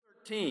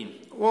13.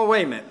 Well,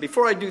 wait a minute.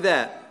 Before I do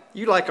that,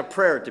 you like a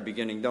prayer at the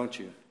beginning, don't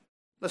you?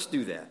 Let's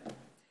do that.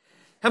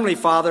 Heavenly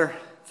Father,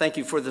 thank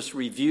you for this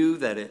review,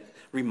 that it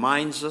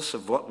reminds us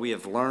of what we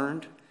have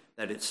learned,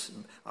 that it's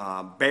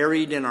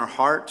buried in our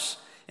hearts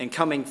and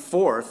coming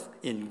forth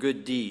in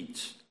good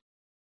deeds.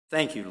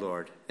 Thank you,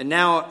 Lord. And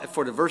now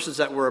for the verses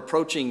that we're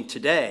approaching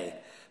today,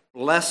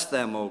 bless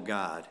them, O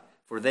God,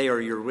 for they are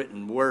your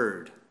written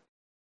word.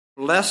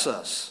 Bless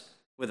us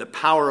with the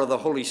power of the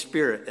Holy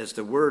Spirit as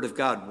the word of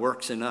God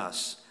works in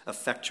us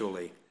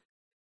effectually.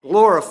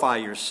 Glorify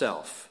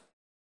yourself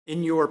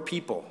in your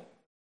people,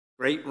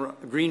 Great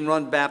Green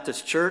Run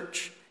Baptist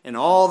Church, and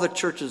all the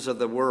churches of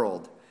the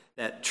world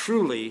that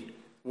truly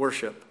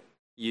worship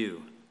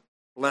you.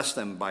 Bless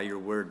them by your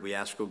word, we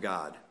ask, O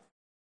God.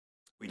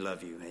 We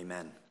love you.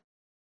 Amen.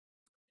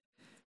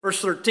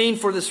 Verse 13,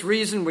 for this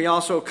reason we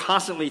also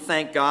constantly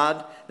thank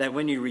God that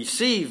when you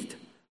received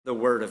the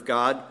word of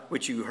God,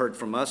 which you heard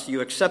from us,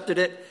 you accepted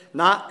it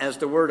not as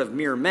the word of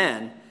mere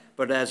men,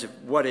 but as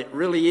what it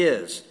really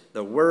is,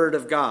 the word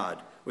of God,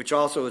 which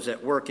also is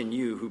at work in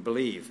you who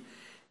believe.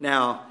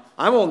 Now,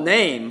 I won't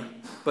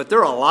name, but there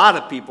are a lot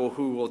of people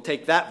who will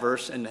take that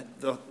verse, and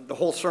the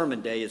whole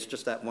sermon day is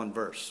just that one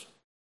verse.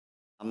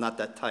 I'm not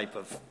that type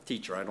of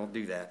teacher. I don't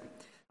do that.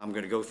 I'm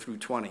going to go through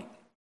 20.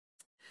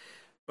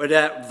 But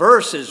that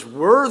verse is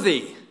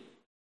worthy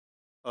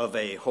of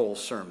a whole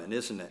sermon,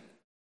 isn't it?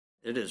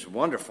 It is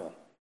wonderful.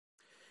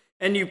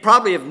 And you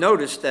probably have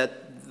noticed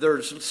that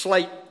there's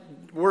slight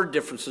word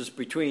differences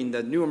between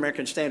the New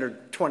American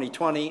Standard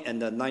 2020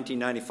 and the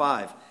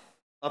 1995.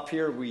 Up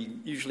here, we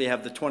usually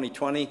have the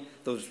 2020.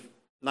 Those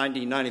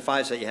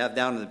 1995s that you have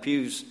down in the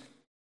pews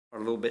are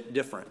a little bit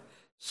different.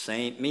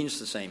 Means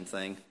the same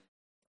thing.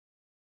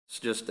 It's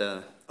just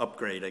an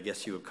upgrade, I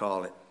guess you would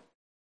call it.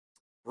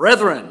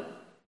 Brethren,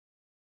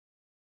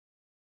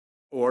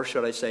 or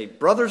should I say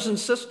brothers and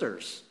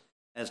sisters,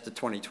 as the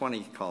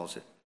 2020 calls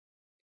it.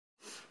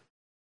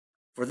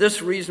 For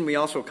this reason, we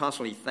also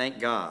constantly thank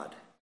God.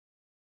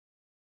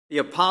 The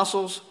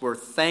apostles were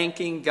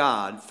thanking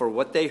God for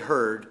what they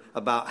heard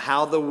about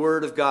how the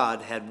word of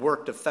God had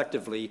worked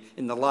effectively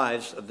in the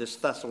lives of this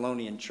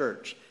Thessalonian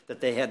church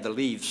that they had to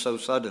leave so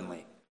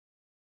suddenly.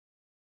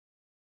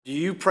 Do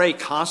you pray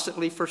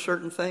constantly for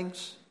certain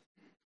things?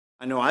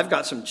 I know I've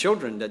got some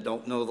children that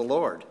don't know the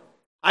Lord.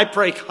 I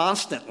pray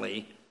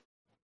constantly,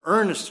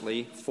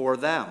 earnestly for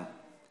them.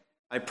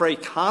 I pray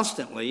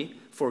constantly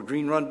for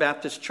Green Run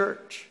Baptist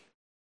Church.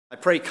 I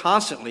pray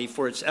constantly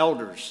for its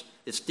elders,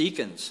 its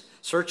deacons,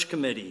 search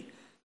committee,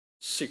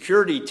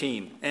 security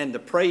team, and the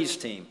praise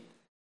team.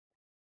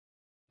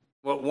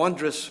 What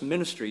wondrous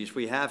ministries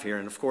we have here,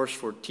 and of course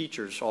for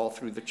teachers all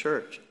through the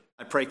church.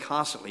 I pray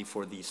constantly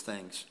for these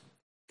things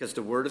because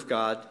the Word of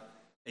God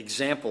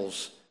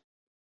examples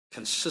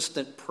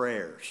consistent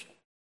prayers.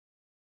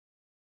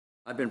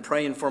 I've been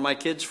praying for my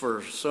kids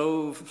for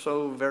so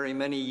very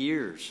many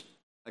years.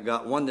 I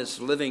got one that's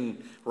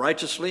living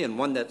righteously and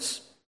one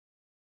that's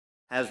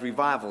has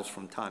revivals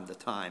from time to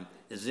time,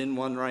 is in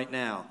one right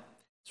now.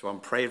 So I'm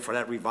praying for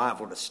that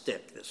revival to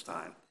stick this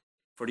time.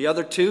 For the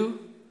other two,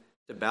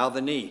 to bow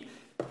the knee.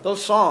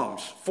 Those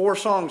songs, 4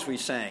 songs we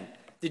sang,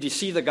 did you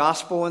see the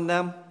gospel in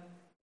them?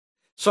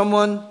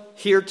 Someone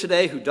here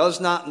today who does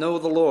not know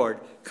the Lord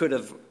could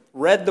have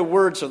read the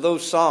words of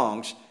those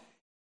songs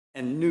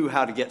and knew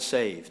how to get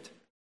saved.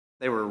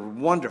 They were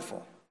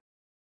wonderful.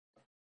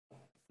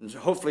 And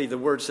hopefully the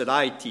words that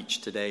I teach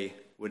today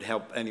would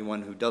help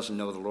anyone who doesn't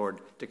know the Lord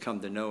to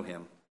come to know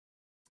him.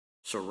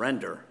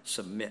 Surrender,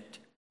 submit,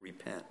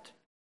 repent.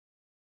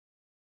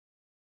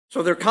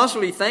 So they're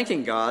constantly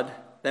thanking God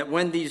that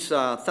when these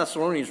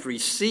Thessalonians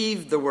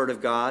received the word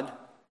of God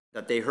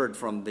that they heard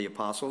from the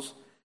apostles,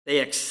 they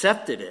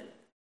accepted it,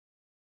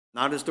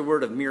 not as the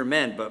word of mere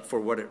men, but for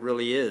what it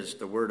really is,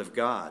 the word of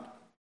God.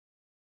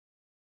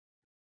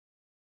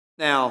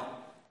 Now,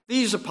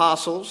 these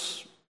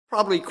apostles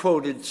probably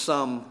quoted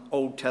some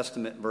Old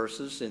Testament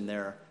verses in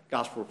their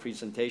gospel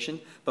presentation,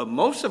 but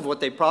most of what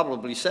they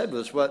probably said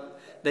was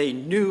what they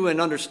knew and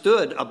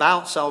understood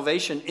about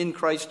salvation in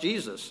Christ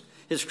Jesus,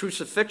 his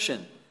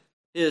crucifixion,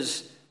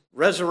 his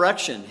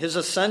resurrection, his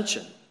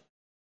ascension,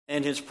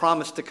 and his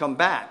promise to come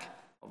back.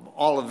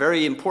 All a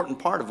very important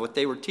part of what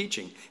they were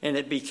teaching. And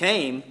it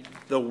became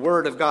the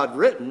Word of God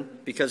written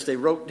because they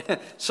wrote,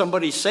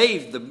 somebody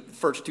saved the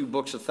first 2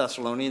 books of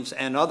Thessalonians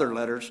and other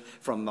letters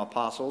from the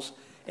apostles.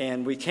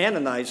 And we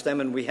canonize them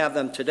and we have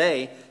them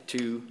today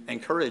to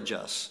encourage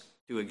us,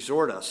 to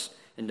exhort us,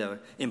 and to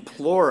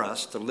implore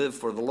us to live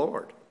for the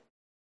Lord.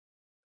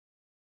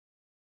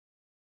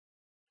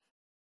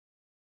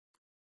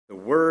 The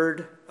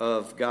Word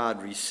of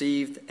God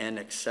received and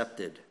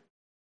accepted.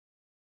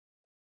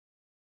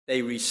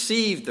 They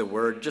received the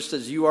word just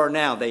as you are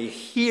now. They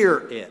hear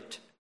it.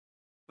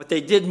 But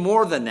they did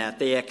more than that.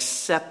 They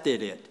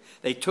accepted it.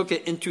 They took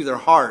it into their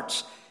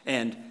hearts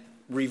and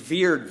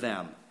revered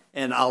them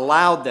and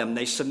allowed them.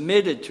 They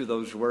submitted to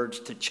those words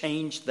to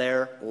change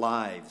their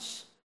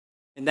lives.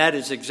 And that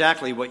is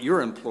exactly what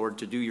you're implored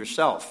to do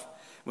yourself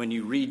when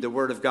you read the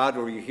Word of God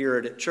or you hear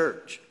it at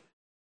church.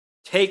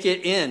 Take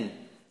it in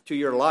to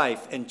your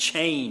life and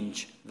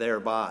change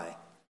thereby.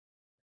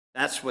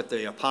 That's what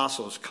the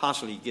apostles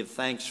constantly give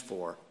thanks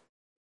for.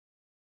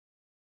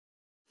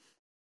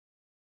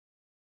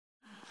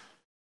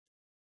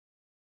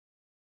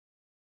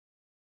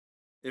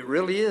 It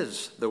really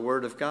is the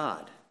Word of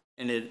God.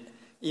 And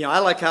I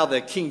like how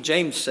the King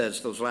James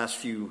says those last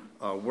few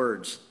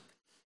words,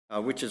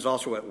 which is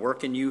also at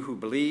work in you who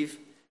believe.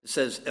 It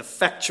says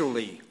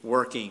effectually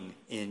working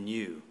in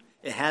you.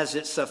 It has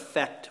its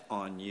effect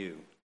on you,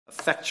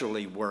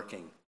 effectually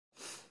working.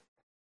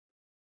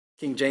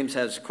 King James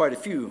has quite a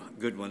few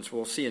good ones.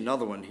 We'll see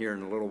another one here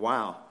in a little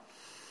while.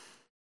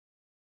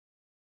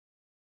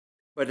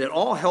 But it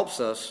all helps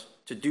us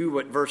to do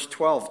what verse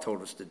 12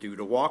 told us to do,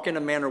 to walk in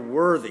a manner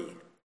worthy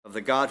of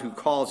the God who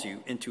calls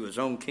you into his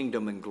own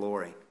kingdom and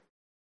glory.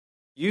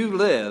 You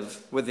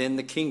live within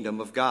the kingdom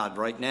of God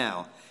right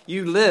now.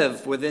 You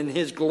live within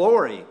his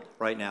glory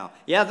right now.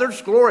 Yeah,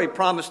 there's glory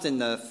promised in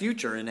the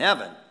future in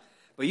heaven,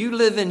 but you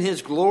live in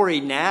his glory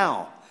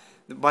now.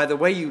 By the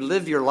way you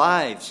live your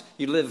lives,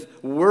 you live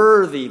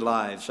worthy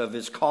lives of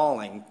his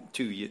calling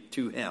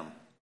to him.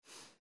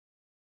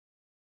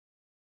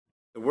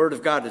 The word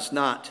of God is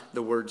not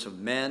the words of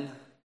men.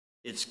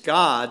 It's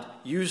God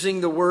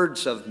using the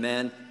words of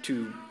men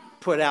to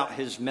put out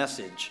his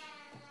message,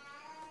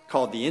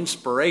 called the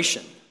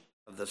inspiration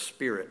of the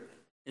Spirit,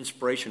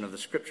 inspiration of the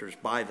Scriptures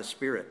by the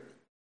Spirit.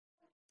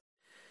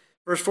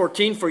 Verse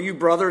 14, for you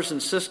brothers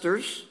and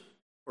sisters,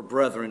 or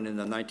brethren in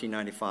the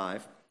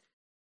 1995,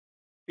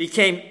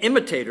 became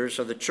imitators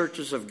of the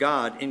churches of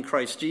God in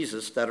Christ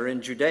Jesus that are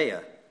in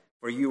Judea,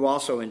 for you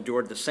also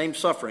endured the same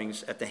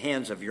sufferings at the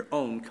hands of your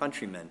own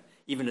countrymen,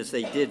 even as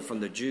they did from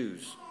the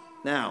Jews.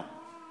 Now,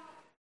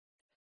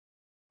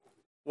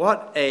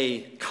 what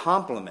a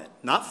compliment,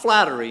 not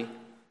flattery,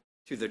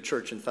 to the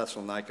church in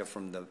Thessalonica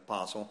from the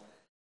apostle,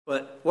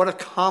 but what a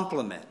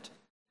compliment.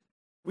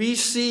 We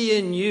see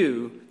in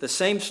you the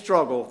same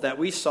struggle that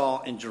we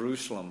saw in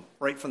Jerusalem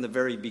right from the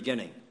very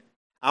beginning.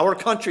 Our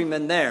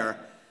countrymen there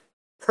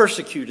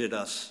persecuted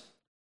us.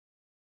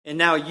 And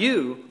now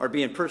you are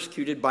being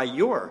persecuted by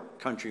your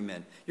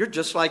countrymen. You're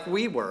just like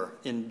we were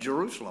in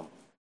Jerusalem.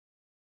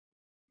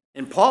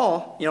 And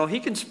Paul, he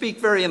can speak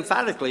very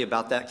emphatically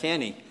about that,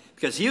 can he?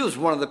 Because he was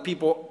one of the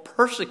people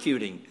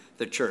persecuting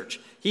the church.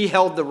 He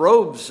held the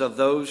robes of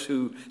those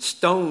who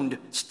stoned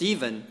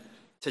Stephen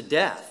to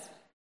death.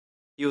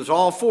 He was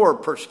all for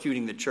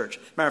persecuting the church.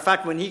 Matter of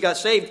fact, when he got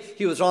saved,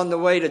 he was on the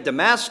way to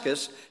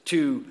Damascus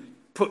to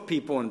put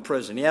people in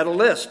prison. He had a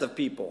list of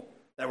people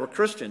that were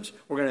Christians.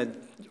 We're going to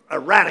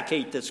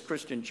eradicate this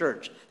Christian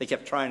church. They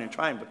kept trying and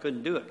trying, but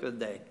couldn't do it, could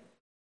they?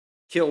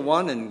 Kill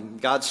one, and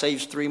God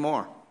saves three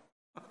more.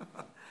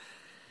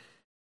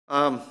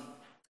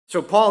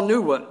 So Paul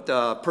knew what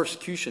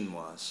persecution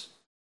was.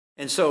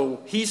 And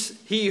so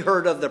he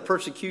heard of the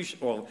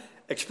persecution,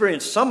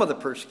 experienced some of the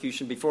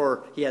persecution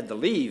before he had to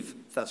leave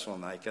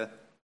Thessalonica.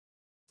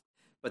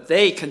 But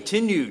they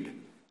continued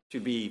to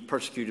be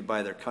persecuted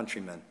by their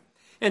countrymen.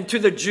 And to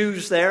the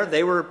Jews there,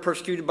 they were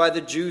persecuted by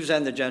the Jews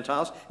and the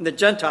Gentiles. And the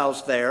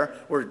Gentiles there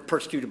were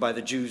persecuted by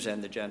the Jews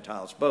and the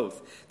Gentiles,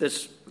 both.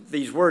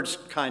 These words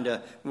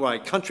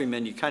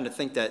countrymen, you kind of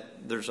think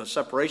that there's a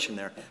separation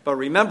there. But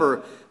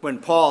remember, when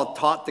Paul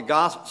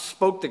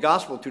spoke the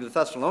gospel to the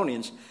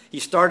Thessalonians, he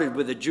started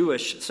with the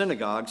Jewish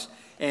synagogues.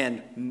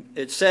 And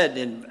it said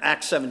in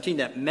Acts 17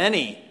 that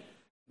many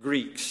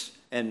Greeks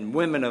and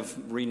women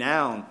of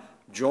renown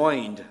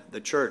joined the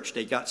church.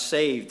 They got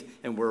saved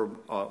and were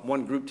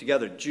one group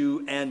together,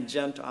 Jew and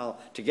Gentile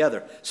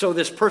together. So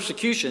this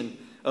persecution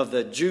of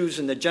the Jews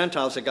and the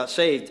Gentiles that got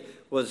saved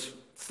was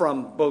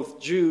from both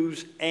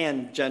Jews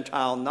and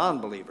Gentile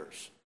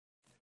non-believers.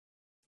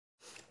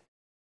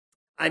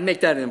 I make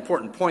that an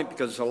important point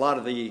because a lot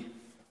of the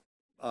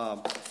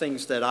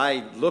things that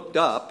I looked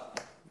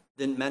up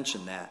didn't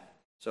mention that.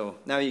 So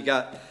now you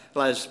got,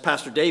 as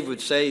Pastor Dave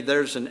would say,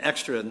 there's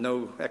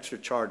no extra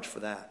charge for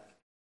that.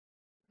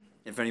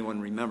 If anyone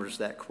remembers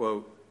that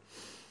quote,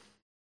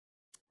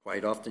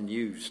 quite often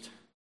used.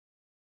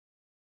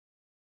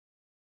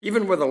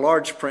 Even with a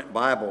large print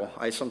Bible,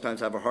 I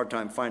sometimes have a hard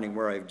time finding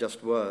where I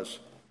just was.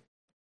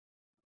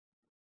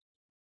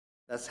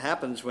 That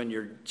happens when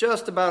you're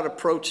just about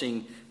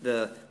approaching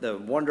the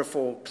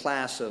wonderful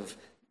class of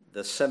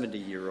the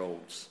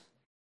 70-year-olds.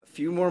 A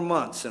few more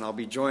months and I'll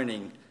be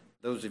joining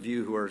those of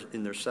you who are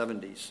in their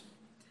 70s.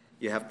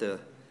 You have to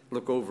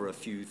look over a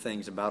few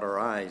things about our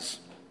eyes.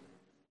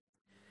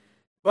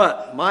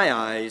 But my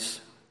eyes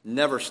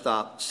never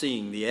stop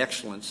seeing the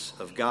excellence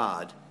of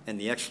God and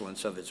the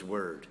excellence of his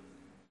word.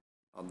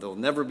 They'll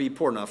never be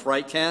poor enough,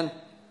 right, Ken?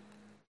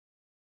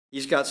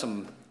 He's got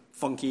some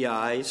funky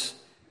eyes,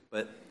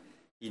 but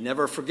he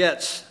never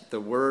forgets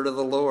the word of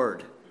the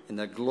Lord and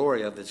the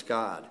glory of his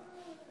God.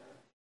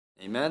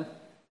 Amen?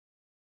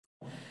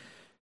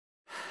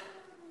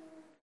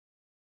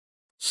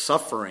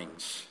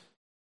 Sufferings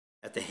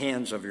at the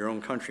hands of your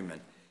own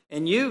countrymen.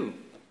 And you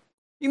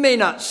may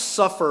not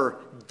suffer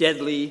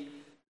deadly,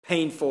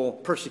 painful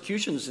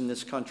persecutions in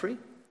this country,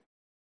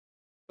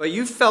 but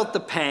you felt the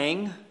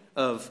pang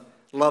of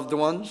loved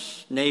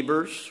ones,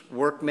 neighbors,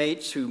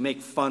 workmates who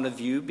make fun of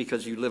you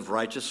because you live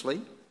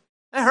righteously.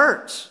 That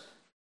hurts.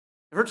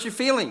 It hurts your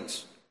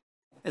feelings.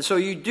 And so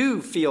you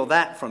do feel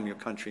that from your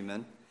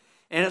countrymen.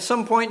 And at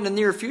some point in the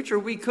near future,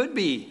 we could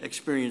be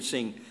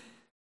experiencing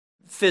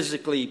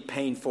physically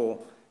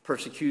painful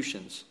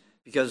persecutions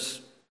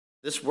because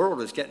this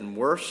world is getting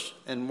worse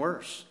and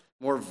worse,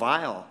 more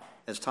vile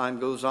as time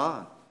goes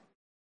on,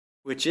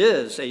 which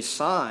is a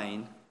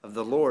sign of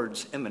the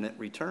Lord's imminent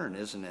return,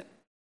 isn't it?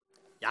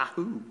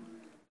 Yahoo!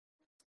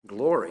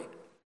 Glory.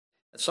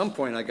 At some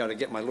point, I got to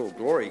get my little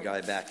glory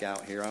guy back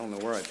out here. I don't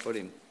know where I put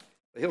him,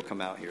 but he'll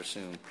come out here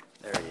soon.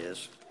 There he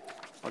is.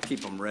 I'll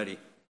keep him ready.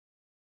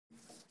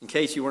 In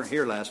case you weren't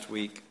here last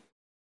week,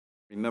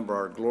 remember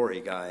our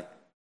glory guy.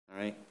 All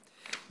right.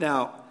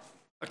 Now,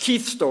 a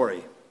Keith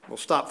story. We'll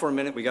stop for a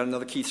minute. We got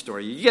another Keith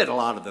story. You get a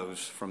lot of those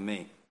from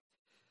me.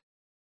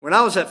 When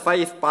I was at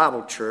Faith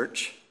Bible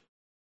Church,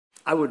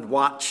 I would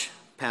watch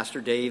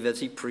Pastor Dave as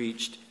he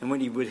preached, and when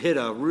he would hit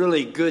a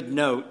really good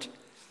note,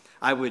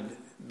 I would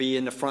be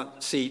in the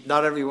front seat.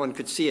 Not everyone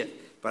could see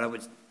it, but I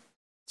would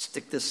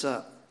stick this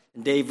up,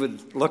 and Dave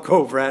would look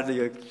over at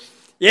me,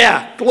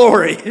 yeah,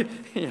 glory.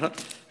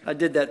 I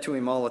did that to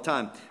him all the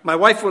time. My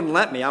wife wouldn't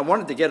let me. I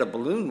wanted to get a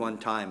balloon one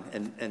time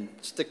and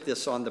stick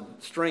this on the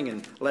string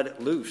and let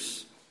it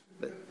loose.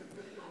 But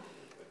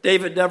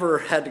David never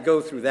had to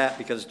go through that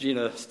because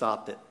Gina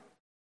stopped it.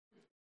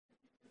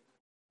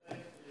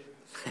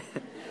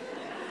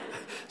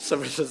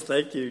 Somebody says,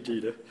 thank you,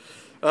 Gina.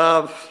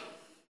 I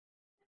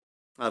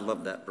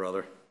love that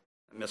brother.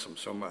 I miss him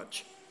so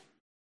much.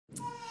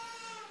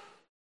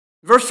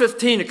 Verse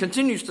 15, it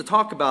continues to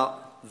talk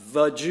about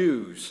the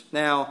Jews.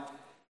 Now,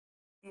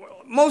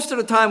 most of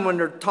the time when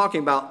they're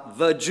talking about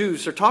the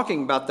Jews, they're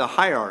talking about the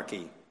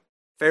hierarchy.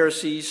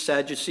 Pharisees,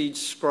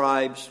 Sadducees,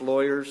 scribes,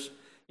 lawyers,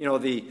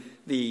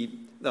 the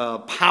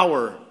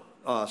power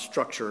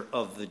structure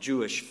of the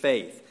Jewish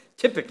faith.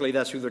 Typically,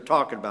 that's who they're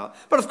talking about.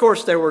 But of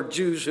course, there were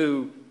Jews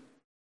who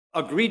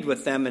agreed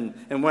with them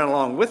and went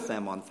along with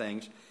them on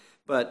things.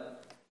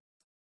 But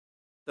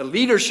the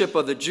leadership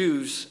of the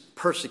Jews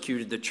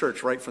persecuted the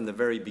church right from the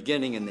very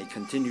beginning, and they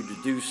continue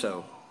to do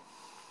so.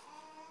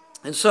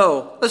 And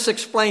so, let's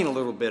explain a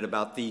little bit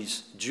about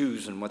these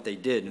Jews and what they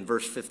did in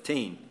verse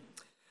 15,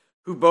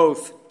 who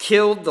both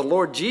killed the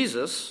Lord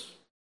Jesus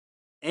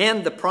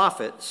and the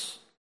prophets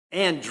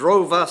and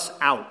drove us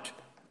out.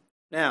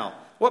 Now,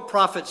 what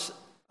prophets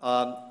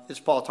is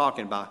Paul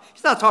talking about?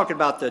 He's not talking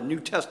about the New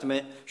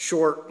Testament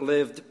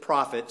short-lived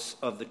prophets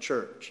of the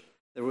church.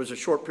 There was a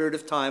short period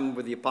of time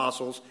with the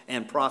apostles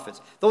and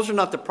prophets. Those are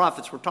not the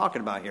prophets we're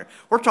talking about here.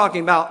 We're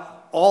talking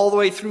about all the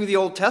way through the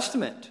Old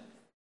Testament.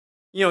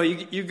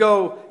 You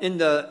go in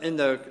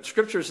the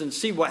scriptures and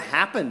see what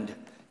happened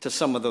to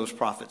some of those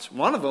prophets.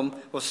 One of them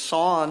was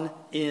sawn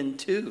in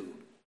two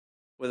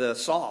with a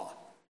saw.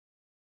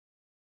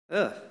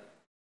 Ugh.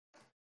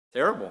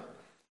 Terrible.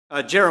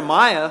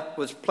 Jeremiah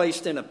was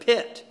placed in a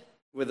pit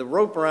with a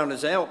rope around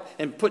his ankle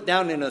and put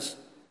down in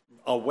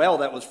a well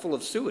that was full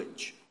of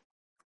sewage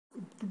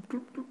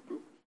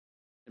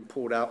and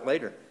pulled out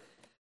later.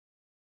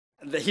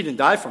 He didn't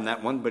die from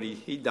that one, but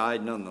he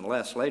died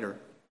nonetheless later.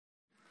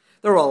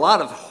 There were a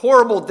lot of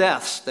horrible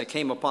deaths that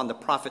came upon the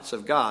prophets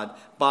of God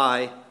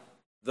by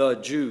the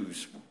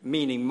Jews,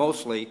 meaning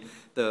mostly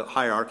the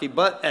hierarchy.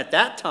 But at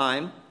that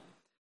time,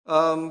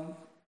 a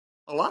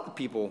lot of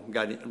people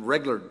got in,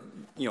 regular,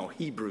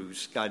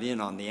 Hebrews got in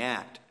on the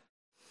act.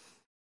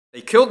 They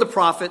killed the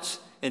prophets,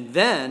 and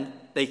then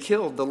they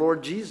killed the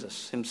Lord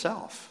Jesus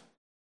himself.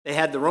 They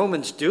had the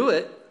Romans do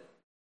it.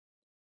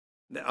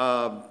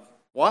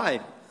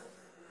 Why?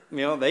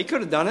 They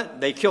could have done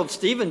it. They killed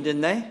Stephen,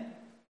 didn't they?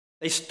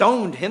 They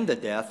stoned him to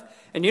death.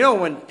 And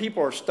when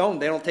people are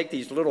stoned, they don't take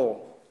these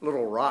little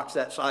rocks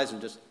that size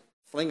and just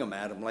fling them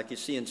at them like you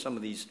see in some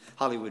of these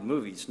Hollywood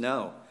movies.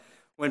 No.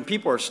 When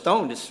people are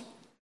stoned, it's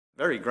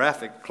very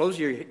graphic. Close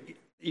your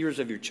ears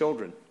of your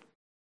children.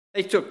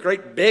 They took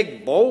great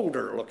big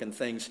boulder-looking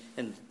things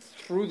and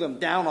threw them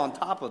down on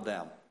top of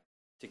them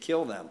to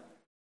kill them.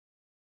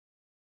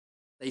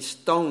 They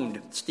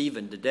stoned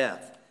Stephen to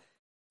death.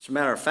 As a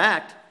matter of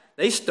fact,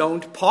 they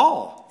stoned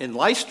Paul in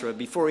Lystra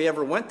before he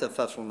ever went to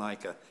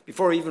Thessalonica,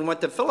 before he even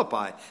went to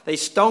Philippi. They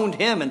stoned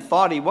him and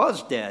thought he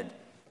was dead.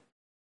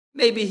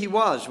 Maybe he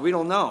was, we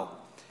don't know.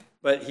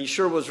 But he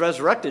sure was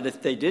resurrected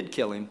if they did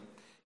kill him,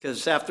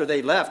 because after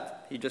they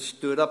left, he just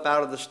stood up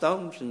out of the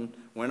stones and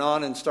went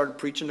on and started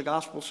preaching the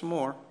gospel some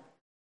more.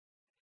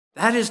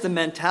 That is the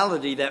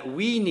mentality that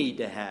we need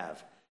to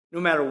have. No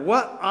matter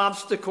what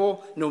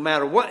obstacle, no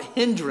matter what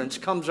hindrance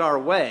comes our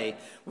way,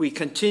 we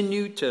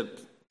continue to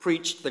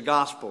preach the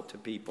gospel to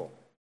people.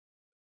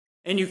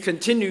 And you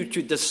continue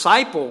to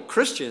disciple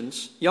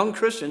Christians, young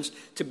Christians,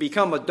 to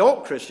become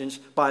adult Christians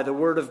by the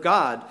word of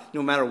God,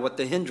 no matter what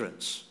the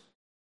hindrance.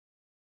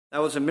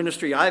 That was a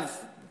ministry I've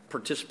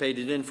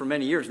participated in for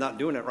many years, not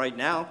doing it right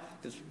now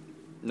because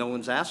no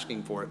one's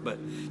asking for it.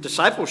 But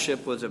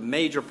discipleship was a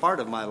major part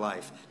of my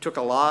life. It took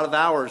a lot of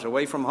hours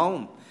away from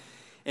home.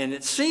 And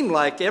it seemed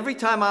like every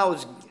time I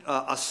was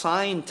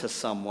assigned to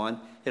someone,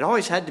 it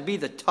always had to be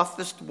the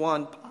toughest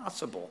one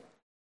possible.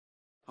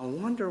 I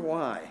wonder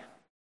why.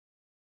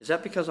 Is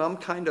that because I'm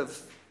kind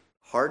of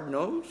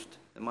hard-nosed?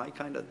 Am I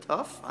kind of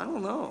tough? I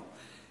don't know.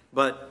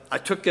 But I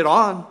took it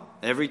on.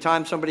 Every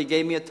time somebody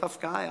gave me a tough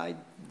guy, I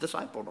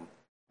discipled them.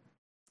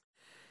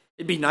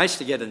 It'd be nice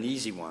to get an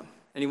easy one.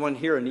 Anyone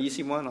here an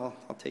easy one? I'll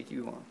take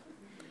you on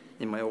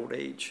in my old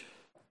age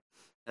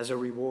as a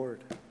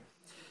reward.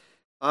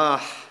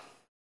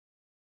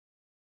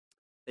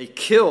 They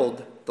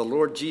killed the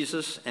Lord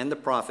Jesus and the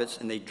prophets,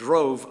 and they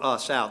drove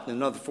us out.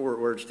 In other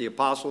words, the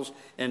apostles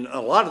and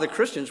a lot of the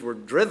Christians were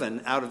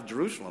driven out of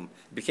Jerusalem.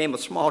 It became a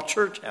small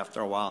church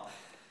after a while.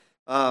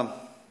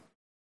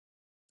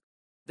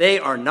 They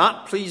are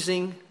not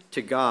pleasing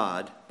to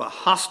God, but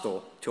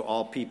hostile to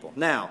all people.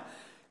 Now,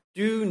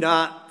 do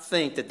not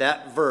think that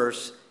that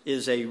verse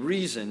is a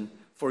reason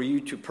for you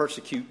to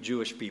persecute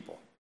Jewish people.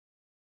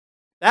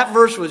 That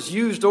verse was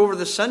used over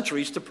the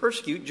centuries to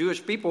persecute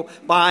Jewish people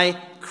by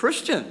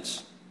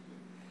Christians.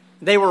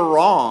 They were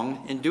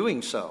wrong in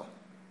doing so.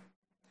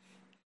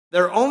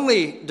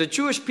 The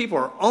Jewish people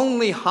are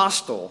only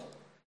hostile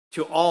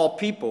to all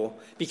people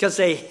because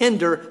they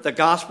hinder the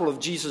gospel of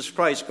Jesus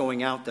Christ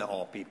going out to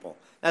all people.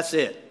 That's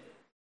it.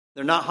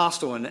 They're not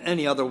hostile in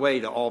any other way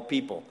to all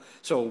people.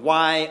 So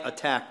why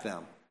attack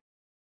them?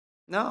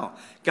 No.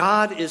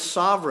 God is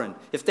sovereign.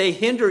 If they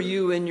hinder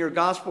you in your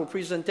gospel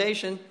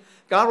presentation,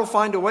 God will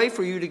find a way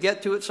for you to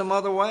get to it some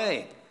other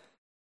way.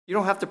 You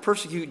don't have to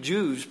persecute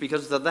Jews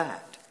because of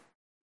that.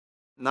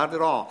 Not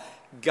at all.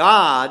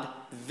 God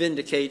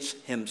vindicates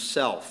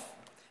himself.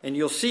 And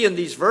you'll see in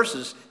these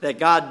verses that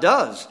God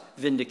does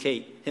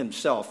vindicate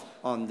himself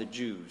on the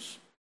Jews.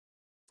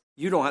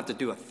 You don't have to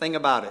do a thing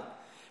about it.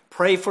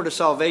 Pray for the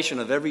salvation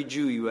of every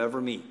Jew you ever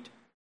meet.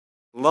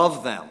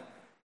 Love them,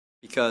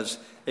 because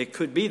it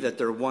could be that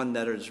they're one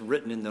that is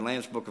written in the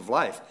Lamb's Book of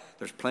Life.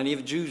 There's plenty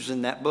of Jews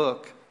in that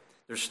book.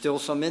 There's still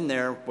some in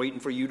there waiting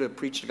for you to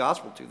preach the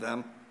gospel to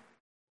them.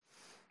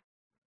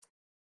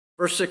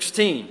 Verse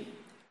 16.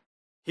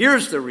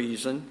 Here's the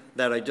reason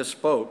that I just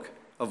spoke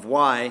of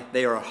why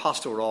they are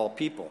hostile to all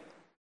people.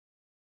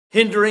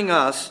 Hindering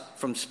us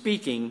from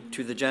speaking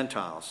to the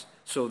Gentiles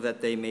so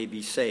that they may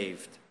be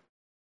saved.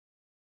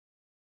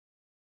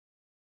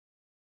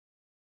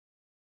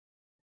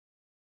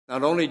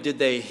 Not only did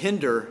they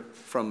hinder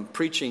from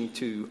preaching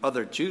to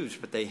other Jews,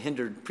 but they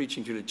hindered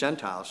preaching to the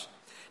Gentiles.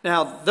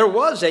 Now, there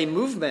was a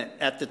movement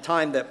at the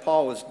time that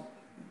Paul was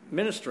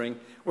ministering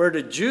where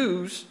the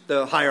Jews,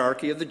 the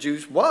hierarchy of the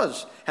Jews,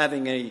 was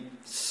having a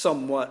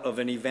somewhat of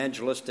an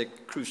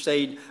evangelistic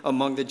crusade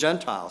among the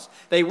Gentiles.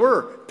 They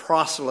were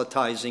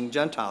proselytizing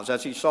Gentiles.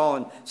 As you saw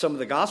in some of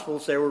the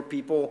Gospels, there were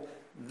people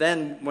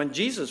then, when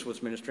Jesus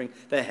was ministering,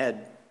 that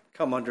had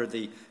come under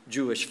the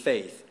Jewish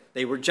faith.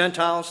 They were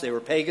Gentiles, they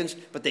were pagans,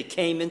 but they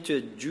came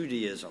into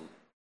Judaism.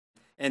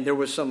 And there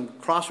was some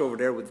crossover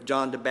there with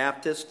John the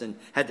Baptist, and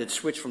had to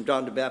switch from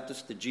John the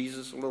Baptist to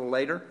Jesus a little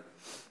later.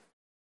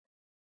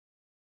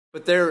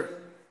 But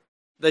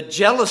the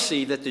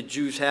jealousy that the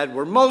Jews had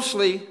were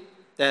mostly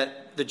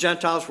that the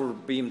Gentiles were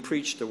being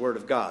preached the word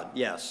of God,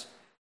 yes.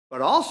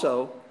 But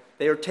also,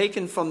 they are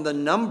taken from the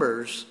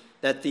numbers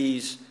that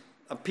these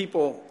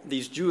people,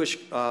 these Jewish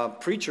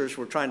preachers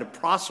were trying to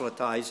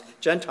proselytize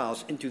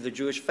Gentiles into the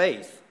Jewish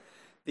faith.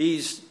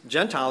 These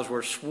Gentiles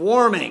were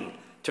swarming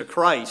to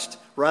Christ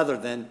rather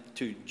than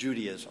to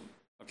Judaism.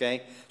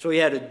 Okay? So he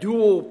had a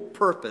dual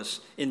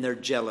purpose in their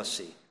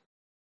jealousy.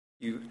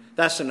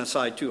 That's an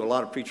aside too. A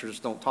lot of preachers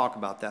don't talk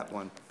about that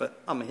one,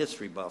 but I'm a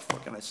history buff.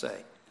 What can I say?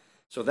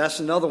 So that's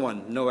another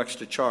one, no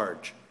extra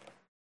charge.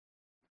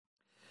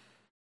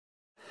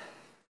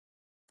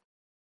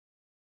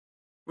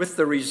 With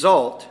the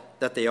result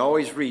that they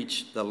always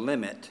reach the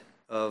limit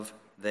of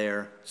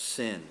their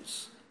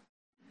sins.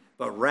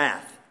 But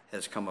wrath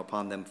has come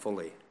upon them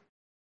fully.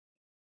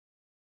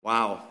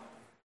 Wow.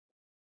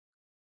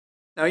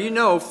 Now you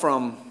know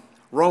from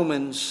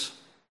Romans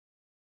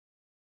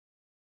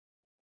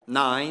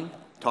 9,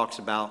 talks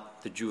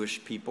about the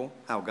Jewish people,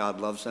 how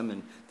God loves them,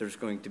 and there's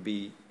going to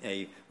be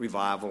a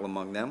revival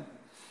among them.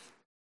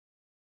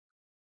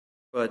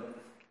 But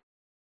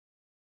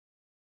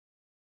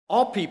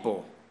all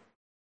people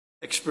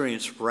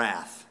experience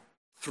wrath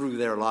through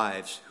their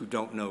lives who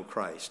don't know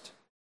Christ.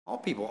 All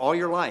people, all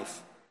your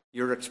life,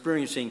 you're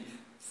experiencing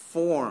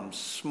forms,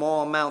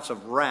 small amounts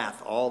of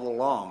wrath all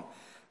along,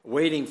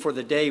 waiting for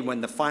the day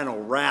when the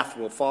final wrath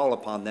will fall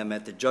upon them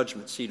at the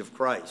judgment seat of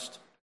Christ.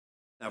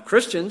 Now,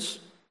 Christians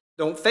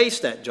don't face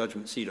that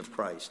judgment seat of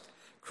Christ.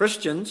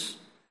 Christians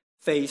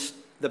face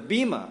the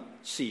Bema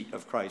seat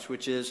of Christ,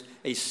 which is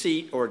a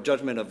seat or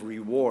judgment of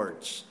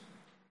rewards.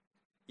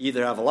 You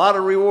either have a lot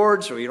of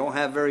rewards, or you don't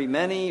have very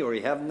many, or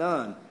you have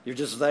none. You're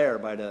just there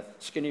by the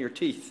skin of your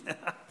teeth.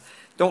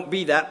 Don't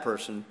be that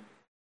person.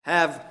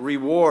 Have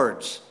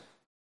rewards.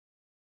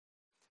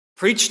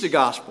 Preach the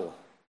gospel.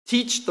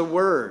 Teach the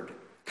word.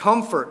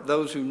 Comfort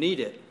those who need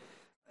it.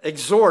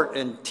 Exhort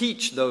and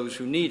teach those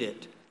who need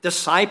it.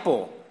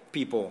 Disciple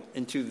people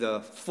into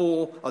the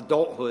full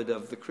adulthood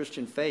of the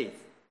Christian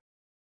faith.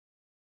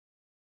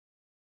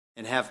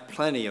 and have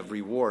plenty of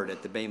reward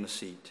at the Bema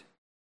seat.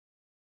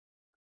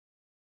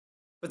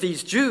 But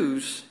these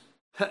Jews,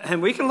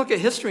 and we can look at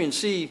history and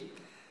see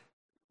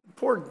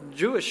poor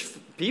Jewish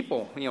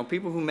people,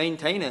 people who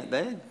maintain it,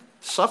 they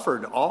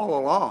suffered all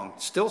along,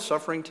 still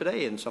suffering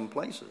today in some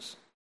places,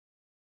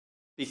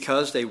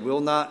 because they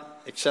will not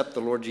accept the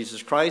Lord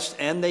Jesus Christ,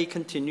 and they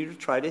continue to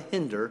try to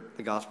hinder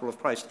the gospel of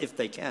Christ if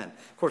they can.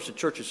 Of course, the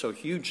church is so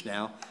huge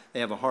now, they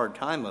have a hard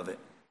time of it,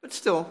 but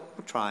still,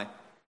 we'll try.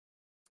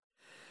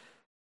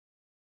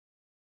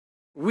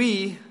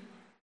 We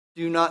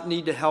do not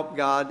need to help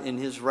God in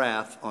his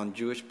wrath on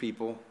Jewish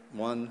people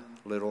one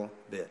little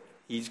bit.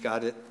 He's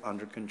got it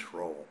under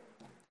control.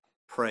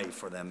 Pray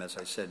for them, as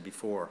I said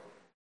before.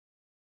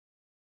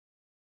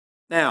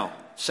 Now,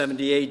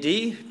 70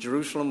 A.D.,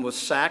 Jerusalem was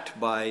sacked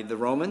by the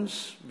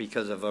Romans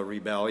because of a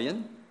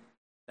rebellion.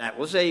 That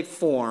was a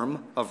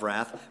form of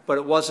wrath, but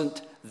it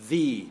wasn't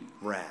the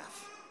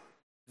wrath.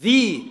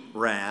 The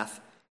wrath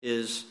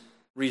is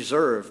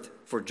reserved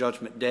for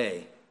Judgment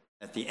Day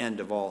at the end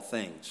of all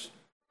things.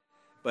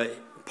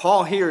 But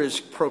Paul here is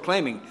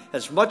proclaiming,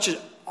 as much as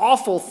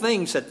awful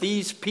things that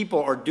these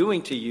people are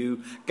doing to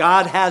you,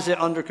 God has it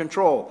under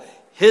control.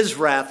 His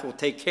wrath will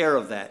take care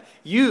of that.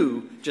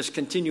 You just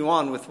continue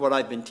on with what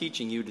I've been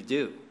teaching you to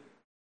do.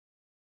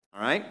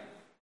 All right?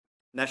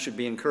 And that should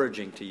be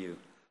encouraging to you.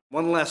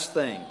 One less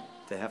thing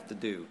to have to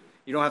do.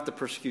 You don't have to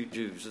persecute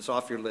Jews. It's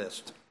off your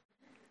list.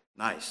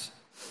 Nice.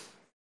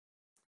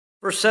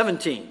 Verse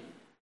 17.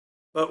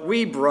 But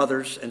we,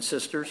 brothers and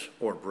sisters,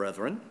 or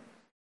brethren,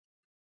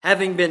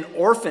 having been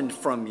orphaned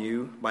from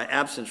you by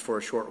absence for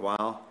a short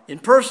while, in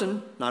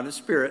person, not in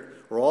spirit,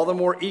 we're all the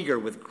more eager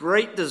with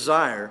great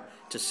desire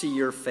to see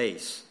your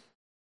face.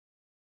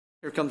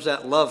 Here comes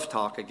that love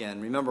talk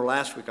again. Remember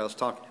last week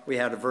we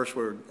had a verse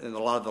where a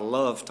lot of the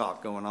love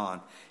talk going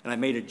on. And I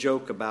made a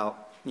joke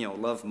about,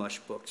 love mush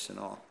books and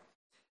all.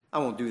 I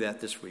won't do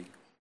that this week,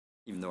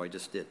 even though I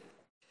just did.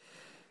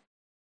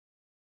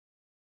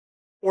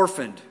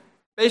 Orphaned.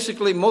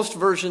 Basically, most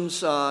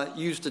versions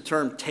use the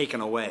term taken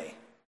away.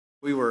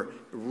 We were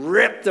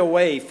ripped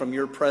away from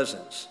your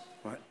presence.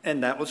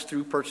 And that was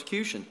through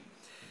persecution.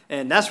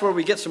 And that's where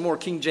we get some more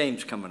King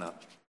James coming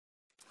up.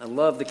 I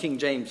love the King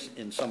James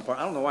in some part.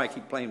 I don't know why I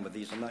keep playing with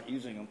these. I'm not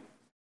using them.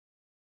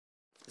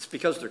 It's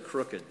because they're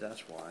crooked,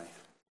 that's why.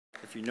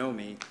 If you know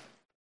me,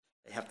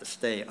 they have to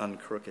stay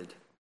uncrooked.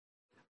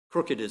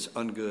 Crooked is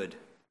ungood.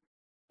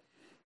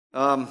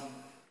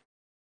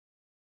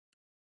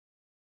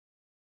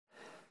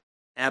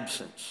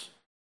 Absence,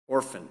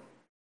 orphan.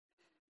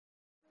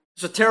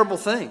 It's a terrible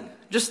thing.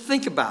 Just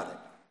think about it.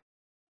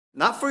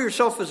 Not for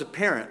yourself as a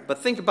parent, but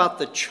think about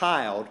the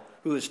child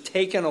who is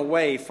taken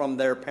away from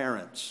their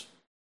parents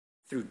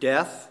through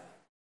death,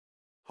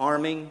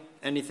 harming,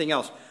 anything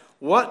else.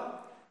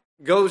 What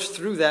goes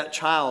through that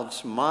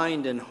child's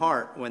mind and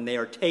heart when they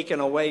are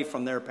taken away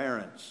from their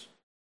parents?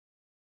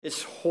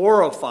 It's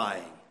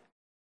horrifying.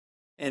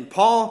 And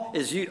Paul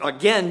is,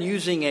 again,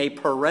 using a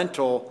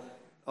parental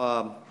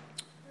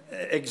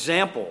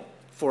example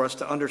for us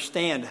to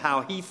understand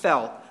how he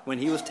felt when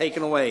he was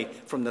taken away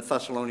from the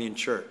Thessalonian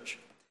church.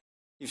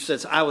 He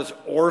says, I was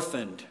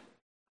orphaned.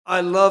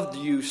 I loved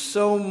you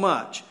so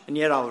much, and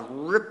yet I was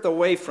ripped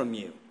away from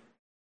you.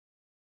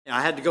 And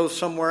I had to go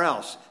somewhere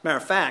else. Matter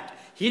of fact,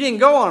 he didn't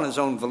go on his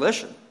own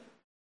volition.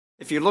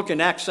 If you look in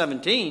Acts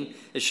 17,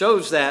 it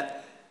shows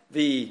that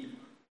the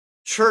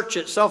church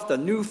itself, the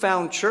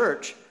newfound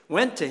church,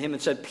 went to him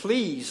and said,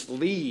 please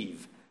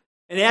leave.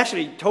 And he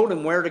actually told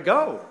him where to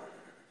go.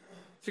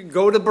 So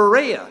go to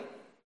Berea.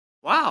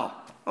 Wow,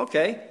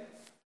 okay,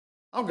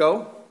 I'll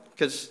go.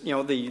 Because,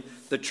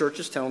 the church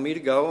is telling me to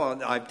go.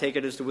 I take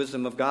it as the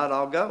wisdom of God,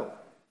 I'll go.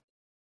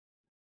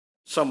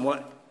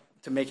 Somewhat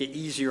to make it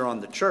easier on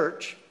the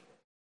church,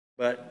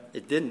 but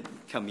it didn't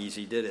come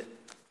easy, did it?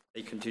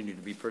 They continued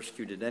to be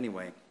persecuted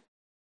anyway.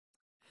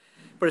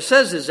 But it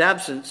says his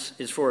absence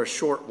is for a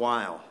short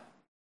while,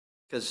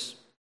 because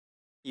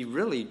he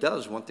really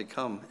does want to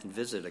come and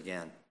visit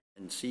again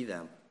and see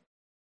them.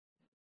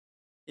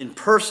 In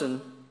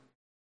person,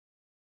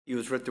 he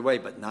was ripped away,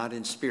 but not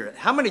in spirit.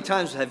 How many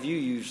times have you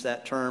used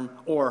that term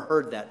or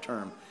heard that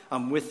term?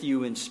 I'm with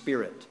you in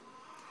spirit.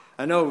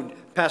 I know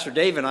Pastor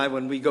Dave and I,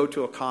 when we go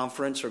to a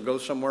conference or go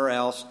somewhere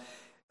else,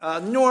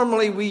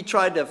 normally we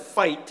try to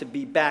fight to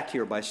be back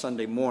here by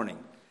Sunday morning.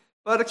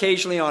 But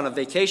occasionally on a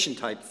vacation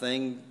type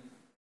thing,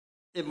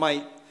 it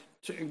might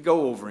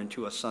go over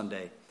into a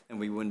Sunday and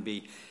we wouldn't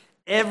be.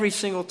 Every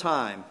single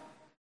time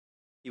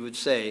he would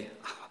say,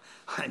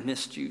 I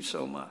missed you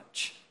so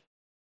much.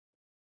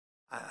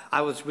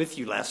 I was with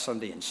you last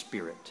Sunday in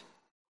spirit.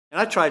 And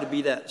I try to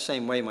be that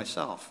same way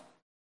myself.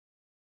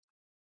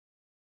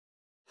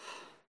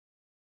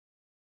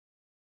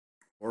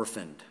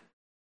 Orphaned.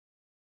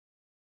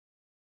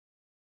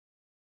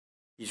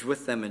 He's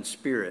with them in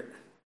spirit.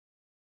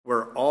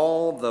 We're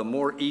all the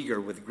more eager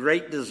with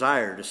great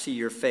desire to see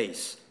your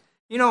face.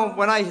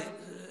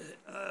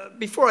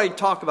 Before I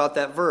talk about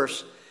that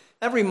verse,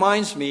 that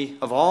reminds me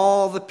of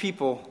all the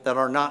people that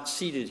are not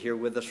seated here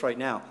with us right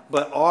now,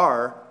 but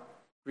are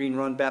Green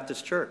Run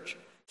Baptist Church.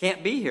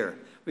 can't be here.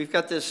 We've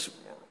got this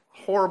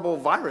horrible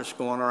virus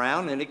going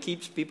around, and it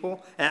keeps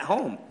people at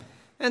home.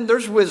 And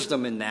there's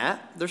wisdom in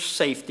that. There's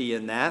safety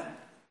in that.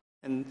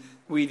 And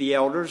we, the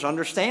elders,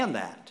 understand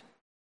that.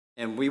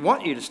 And we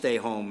want you to stay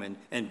home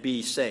and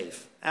be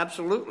safe.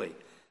 Absolutely.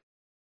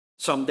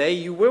 Someday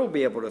you will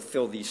be able to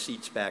fill these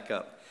seats back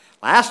up.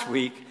 Last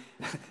week,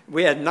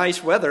 we had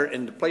nice weather,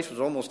 and the place was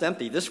almost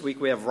empty. This week,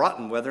 we have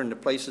rotten weather, and the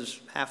place is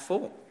half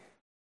full.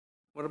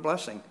 What a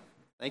blessing.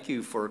 Thank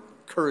you for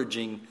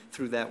encouraging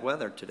through that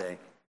weather today.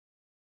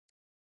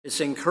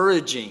 It's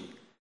encouraging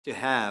to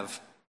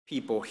have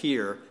people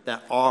here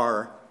that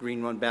are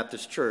Green Run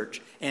Baptist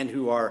Church and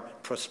who are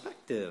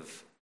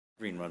prospective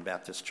Green Run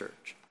Baptist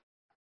Church.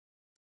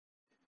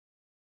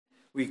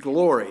 We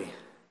glory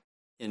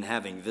in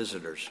having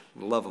visitors.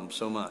 We love them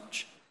so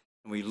much.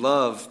 And we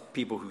love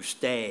people who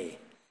stay.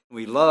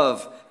 We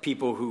love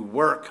people who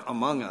work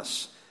among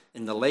us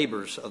in the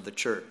labors of the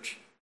church.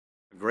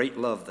 A great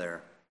love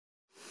there.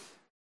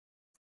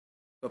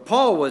 But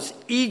Paul was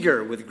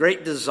eager with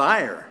great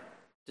desire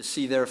to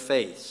see their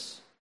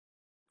face.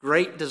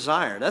 Great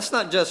desire. That's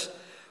not just,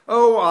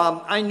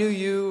 I knew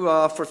you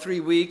for 3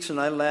 weeks and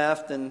I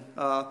left, and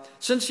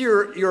since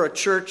you're a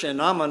church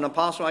and I'm an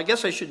apostle, I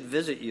guess I should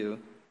visit you.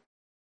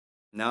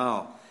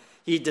 No.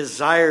 He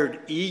desired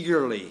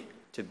eagerly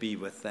to be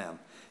with them.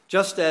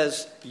 Just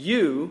as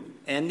you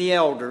and the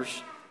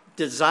elders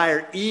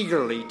desire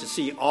eagerly to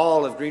see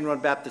all of Green Run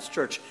Baptist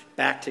Church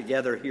back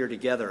together here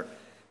together,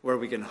 where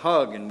we can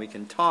hug and we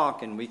can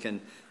talk and we can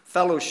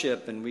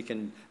fellowship and we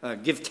can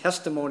give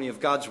testimony of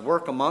God's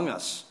work among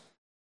us.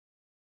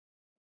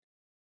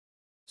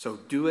 So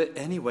do it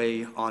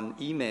anyway on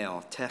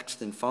email,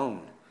 text, and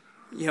phone.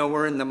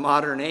 We're in the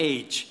modern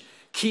age.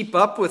 Keep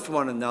up with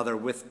one another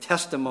with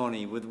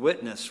testimony, with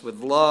witness,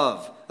 with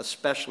love,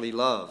 especially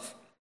love.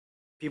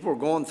 People are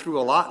going through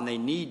a lot and they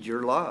need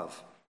your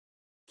love.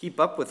 Keep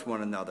up with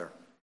one another.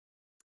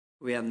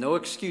 We have no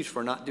excuse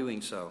for not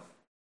doing so.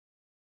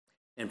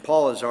 And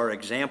Paul is our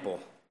example.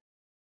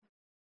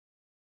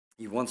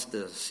 He wants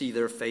to see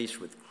their face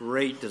with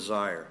great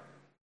desire.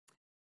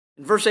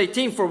 In verse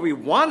 18, for we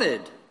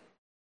wanted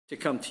to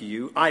come to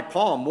you, I,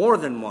 Paul, more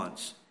than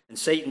once, and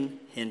Satan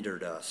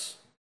hindered us.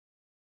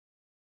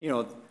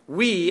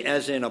 We,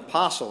 as in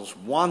apostles,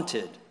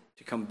 wanted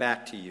to come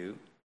back to you,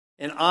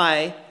 and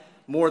I,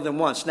 more than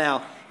once.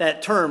 Now,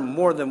 that term,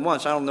 more than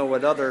once, I don't know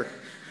what other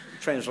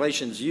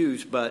translations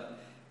use, but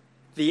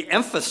the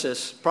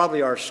emphasis,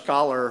 probably our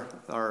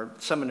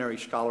seminary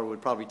scholar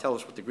would probably tell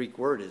us what the Greek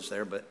word is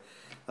there, but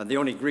the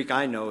only Greek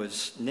I know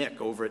is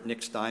Nick over at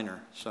Nick's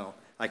Diner, so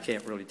I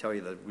can't really tell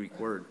you the Greek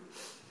word.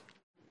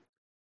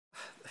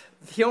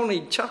 The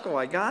only chuckle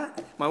I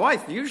got, my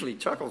wife usually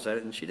chuckles at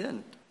it, and she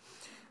didn't.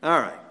 All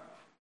right,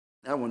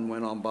 that one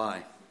went on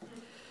by.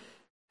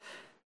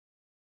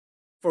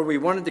 For we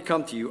wanted to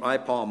come to you, I,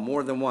 Paul,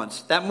 more than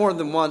once. That more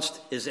than once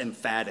is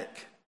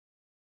emphatic.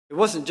 It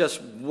wasn't just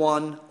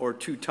 1 or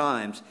 2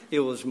 times.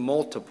 It was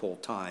multiple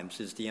times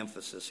is the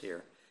emphasis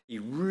here. He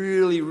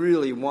really,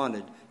 really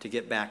wanted to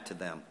get back to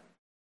them.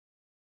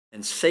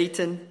 And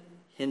Satan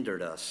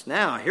hindered us.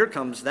 Now, here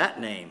comes that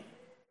name.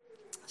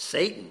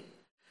 Satan.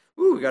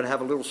 We got to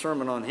have a little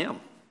sermon on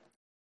him.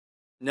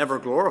 Never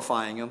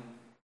glorifying him,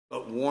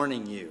 but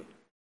warning you.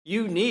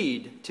 You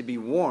need to be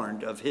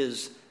warned of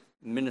his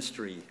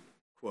ministry,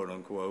 quote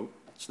unquote.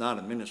 It's not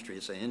a ministry,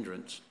 it's a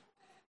hindrance,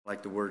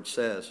 like the word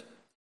says.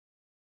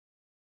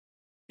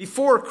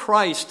 Before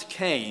Christ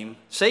came,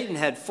 Satan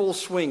had full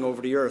swing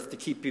over the earth to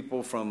keep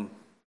people from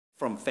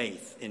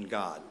faith in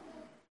God.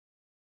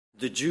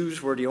 The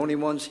Jews were the only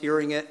ones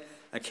hearing it.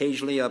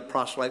 Occasionally a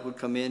proselyte would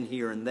come in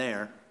here and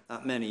there.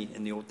 Not many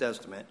in the Old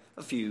Testament,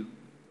 a few.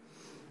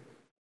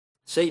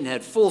 Satan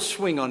had full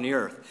swing on the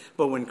earth.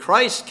 But when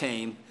Christ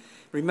came,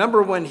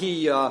 remember when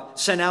he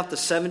sent out the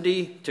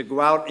 70 to go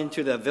out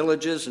into the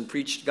villages and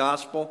preach the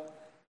gospel?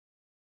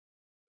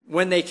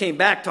 When they came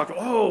back talking,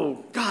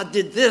 God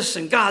did this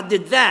and God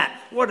did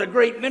that. What a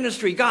great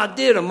ministry God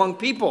did among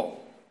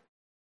people.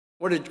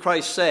 What did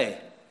Christ say?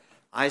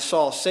 I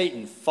saw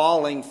Satan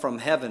falling from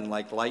heaven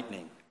like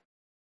lightning.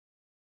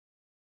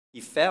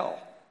 He fell.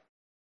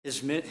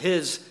 His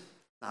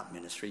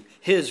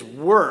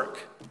work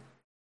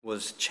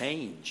was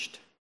changed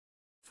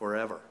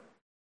forever.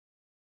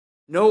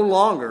 No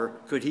longer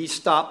could he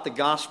stop the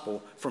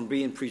gospel from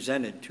being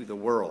presented to the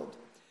world.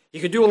 He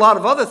could do a lot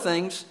of other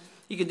things.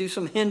 He could do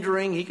some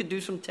hindering. He could do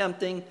some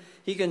tempting.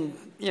 He can,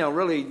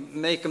 really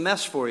make a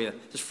mess for you.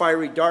 His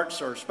fiery darts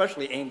are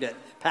especially aimed at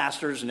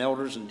pastors and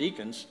elders and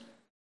deacons.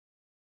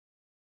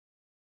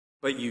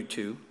 But you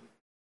too.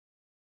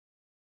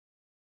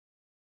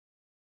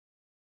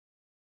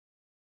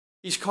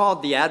 He's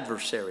called the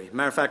adversary.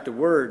 Matter of fact, the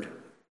word,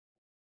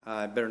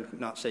 I better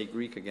not say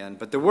Greek again,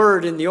 but the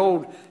word in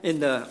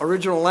the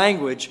original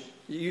language,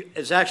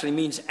 it actually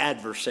means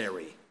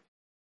adversary.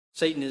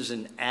 Satan is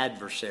an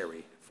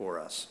adversary for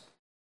us.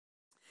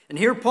 And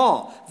here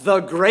Paul,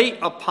 the great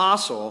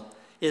apostle,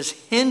 is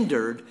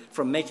hindered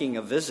from making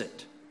a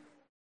visit.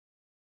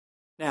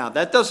 Now,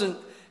 that doesn't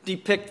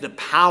depict the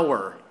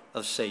power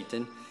of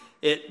Satan.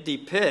 It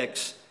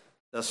depicts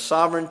the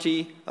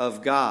sovereignty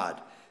of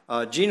God.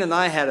 Gina and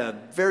I had a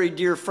very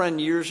dear friend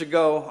years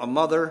ago, a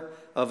mother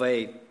of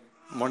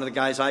one of the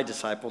guys I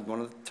discipled,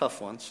 one of the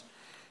tough ones.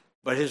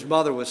 But his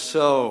mother was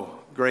so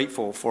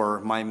grateful for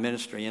my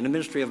ministry and the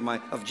ministry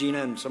of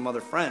Gina and some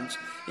other friends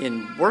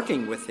in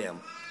working with him.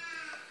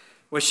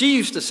 What she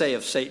used to say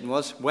of Satan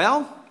was,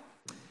 well,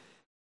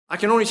 I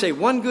can only say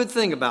one good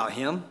thing about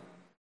him.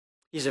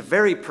 He's a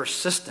very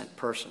persistent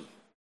person.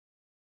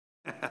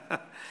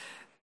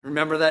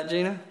 Remember that,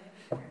 Gina?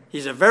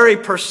 He's a very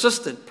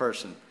persistent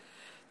person.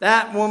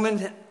 That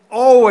woman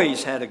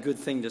always had a good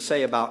thing to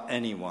say about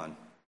anyone.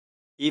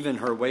 Even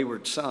her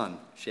wayward son,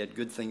 she had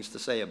good things to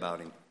say about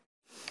him.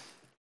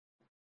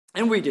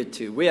 And we did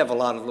too. We have a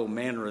lot of little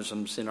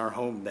mannerisms in our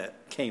home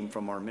that came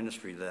from our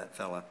ministry to that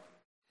fella.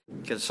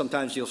 Because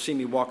sometimes you'll see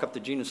me walk up to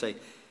Gina and say,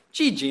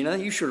 gee, Gina,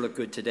 you sure look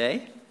good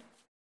today.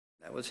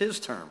 That was his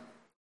term.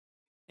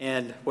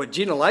 And what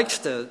Gina likes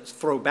to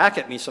throw back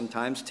at me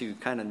sometimes to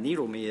kind of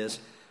needle me is,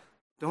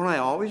 don't I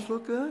always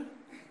look good?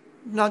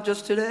 Not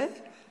just today?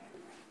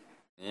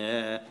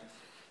 Yeah,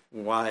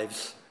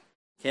 wives.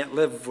 Can't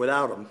live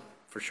without them,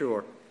 for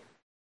sure.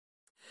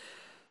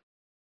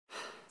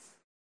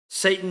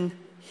 Satan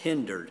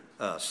hindered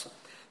us.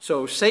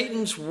 So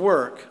Satan's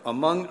work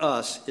among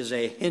us is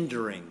a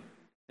hindering,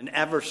 an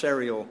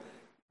adversarial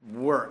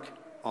work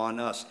on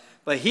us.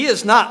 But he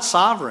is not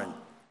sovereign.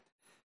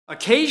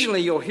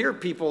 Occasionally you'll hear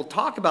people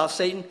talk about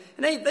Satan,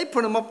 and they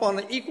put him up on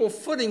an equal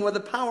footing with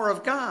the power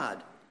of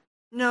God.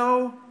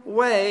 No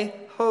way,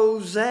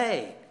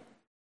 Jose.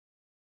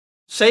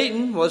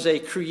 Satan was a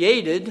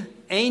created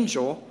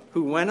angel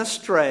who went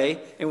astray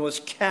and was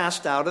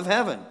cast out of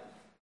heaven.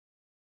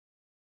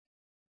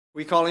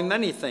 We call him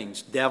many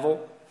things.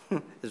 Devil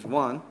is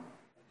one.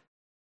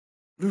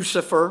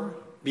 Lucifer,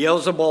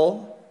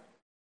 Beelzebul.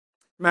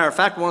 Matter of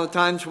fact, one of the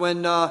times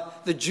when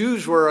the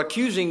Jews were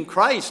accusing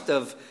Christ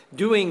of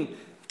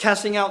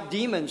casting out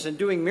demons and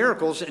doing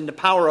miracles in the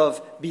power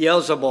of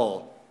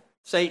Beelzebul,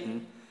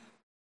 Satan,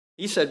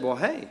 he said, well,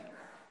 hey,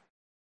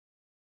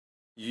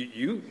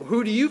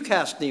 who do you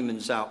cast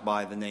demons out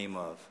by the name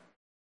of?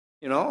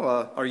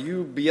 Are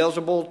you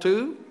Beelzebul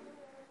too?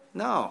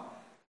 No.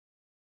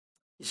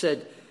 He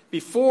said,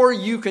 before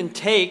you can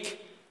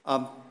take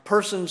a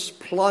person's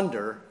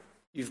plunder,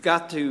 you've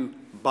got to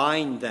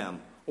bind them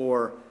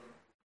or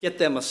get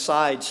them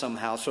aside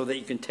somehow so that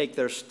you can take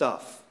their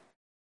stuff.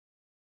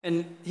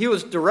 And he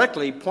was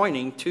directly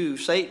pointing to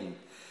Satan.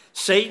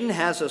 Satan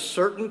has a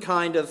certain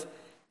kind of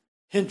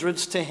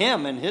hindrance to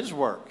him and his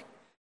work.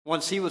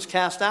 Once he was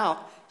cast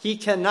out, he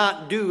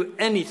cannot do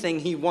anything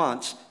he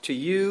wants to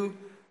you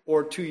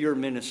or to your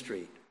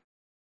ministry.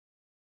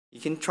 He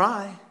can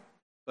try,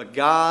 but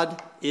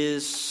God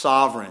is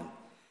sovereign.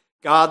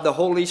 God, the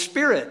Holy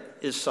Spirit,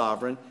 is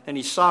sovereign, and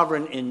he's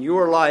sovereign in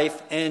your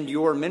life and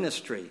your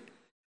ministry.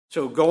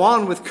 So go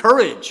on with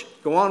courage,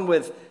 go on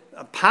with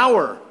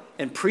power,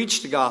 and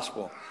preach the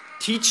gospel.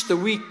 Teach the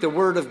weak the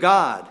word of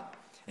God,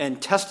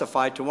 and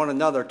testify to one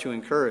another to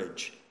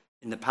encourage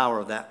in the power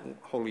of that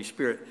Holy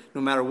Spirit,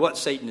 no matter what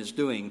Satan is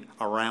doing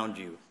around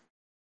you.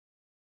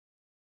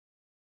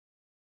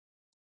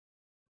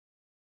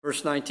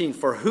 Verse 19,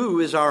 for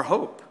who is our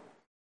hope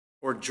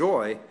or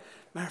joy?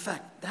 Matter of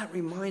fact, that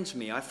reminds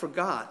me, I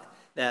forgot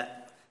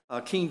that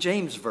King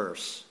James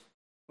verse.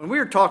 When we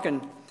were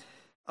talking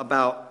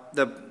about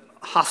the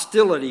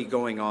hostility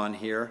going on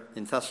here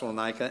in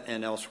Thessalonica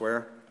and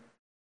elsewhere,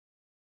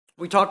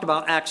 we talked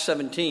about Acts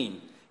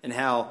 17 and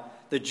how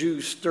the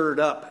Jews stirred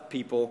up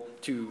people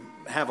to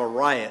have a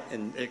riot,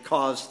 and it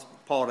caused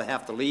Paul to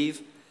have to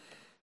leave.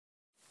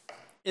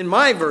 In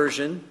my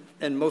version,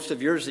 and most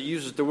of yours, it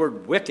uses the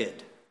word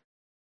wicked.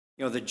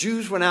 The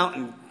Jews went out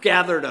and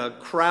gathered a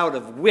crowd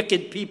of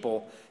wicked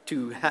people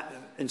to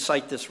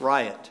incite this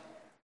riot.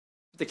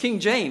 The King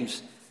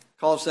James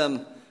calls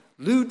them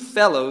lewd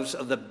fellows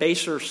of the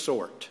baser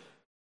sort.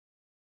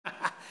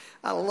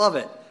 I love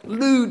it.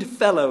 Lewd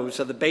fellows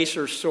of the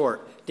baser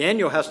sort.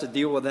 Daniel has to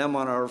deal with them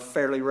on a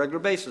fairly regular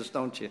basis,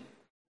 don't you?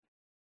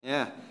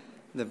 Yeah.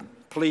 The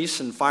police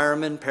and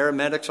firemen,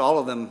 paramedics, all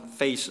of them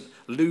face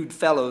lewd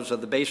fellows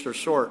of the baser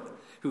sort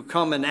who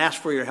come and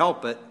ask for your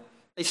help, but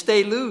they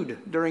stay lewd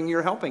during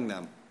your helping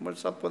them.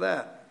 What's up with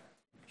that?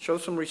 Show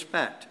some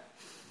respect.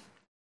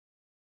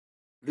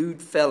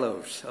 Lewd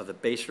fellows of the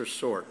baser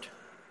sort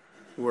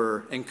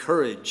were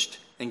encouraged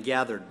and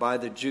gathered by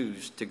the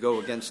Jews to go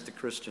against the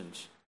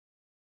Christians.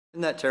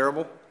 Isn't that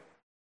terrible?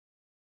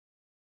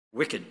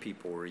 Wicked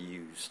people were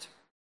used.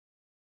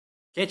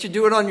 Can't you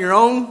do it on your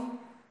own?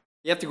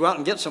 You have to go out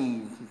and get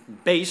some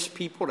base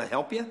people to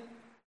help you?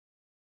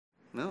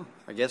 No,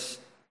 I guess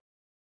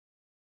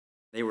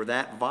they were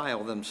that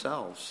vile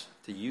themselves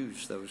to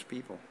use those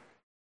people.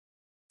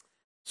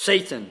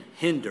 Satan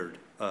hindered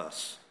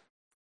us.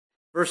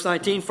 Verse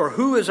 19, for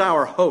who is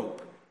our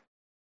hope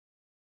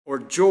or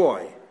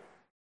joy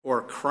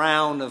or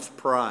crown of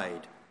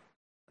pride?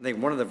 I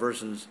think one of the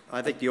versions,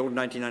 I think the old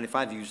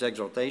 1995 used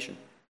exaltation.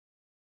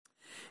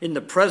 In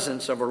the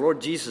presence of our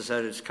Lord Jesus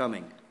at his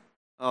coming.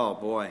 Oh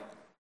boy.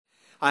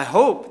 I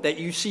hope that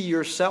you see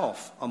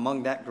yourself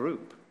among that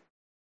group.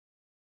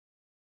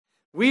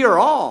 We are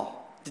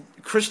all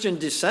Christian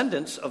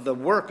descendants of the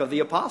work of the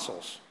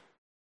apostles.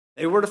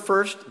 They were the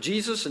first.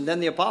 Jesus and then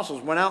the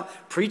apostles went out,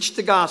 preached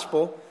the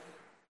gospel.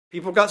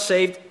 People got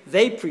saved.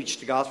 They preached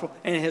the gospel.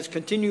 And it has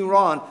continued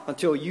on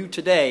until you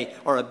today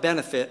are a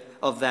benefit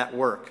of that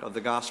work of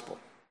the gospel.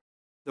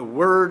 The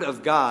word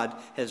of God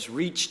has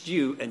reached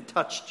you and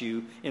touched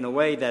you in a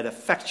way that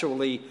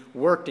effectually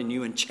worked in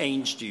you and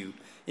changed you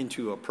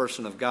into a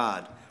person of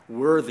God,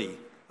 worthy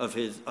of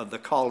the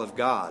call of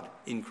God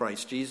in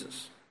Christ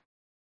Jesus.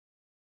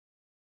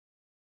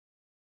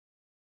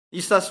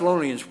 These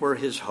Thessalonians were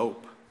his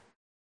hope.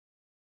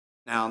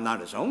 Now, not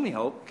his only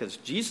hope, because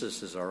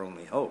Jesus is our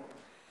only hope.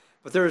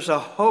 But there is a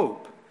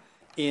hope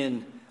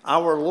in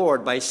our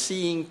Lord by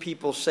seeing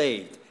people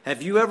saved.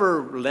 Have you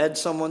ever led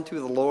someone to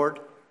the Lord?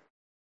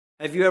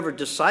 Have you ever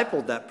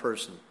discipled that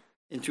person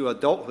into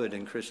adulthood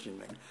in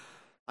Christianity?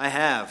 I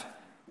have.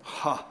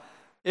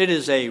 It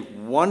is a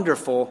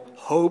wonderful,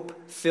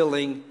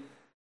 hope-filling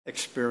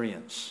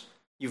experience.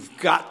 You've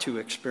got to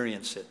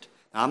experience it.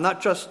 Now, I'm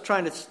not just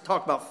trying to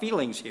talk about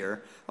feelings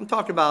here. I'm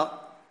talking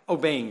about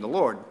obeying the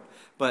Lord.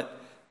 But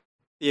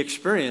the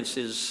experience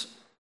is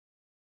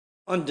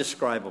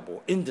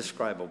indescribable,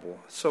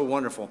 so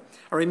wonderful.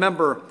 I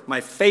remember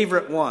my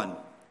favorite one.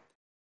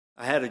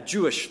 I had a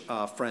Jewish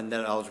friend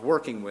that I was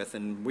working with,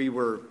 and we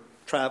were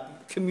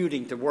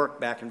commuting to work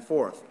back and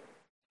forth.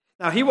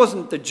 Now, he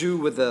wasn't the Jew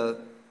with the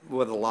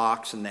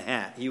locks and the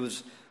hat. He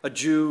was a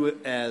Jew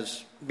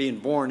as being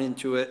born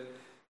into it,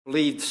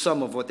 believed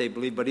some of what they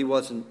believed, but he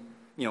wasn't,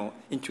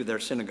 into their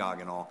synagogue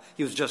and all.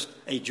 He was just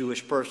a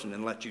Jewish person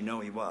and let you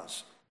know he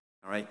was,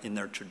 all right, in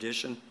their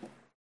tradition.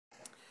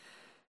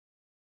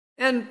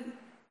 And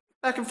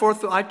back and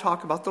forth, I'd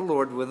talk about the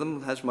Lord with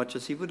him as much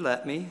as he would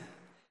let me.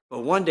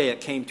 But one day it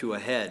came to a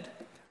head.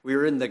 We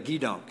were in the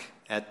Gidunk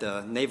at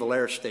the Naval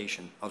Air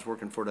Station. I was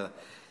working for the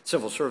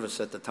Civil Service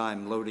at the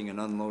time, loading and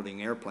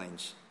unloading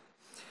airplanes.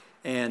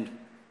 And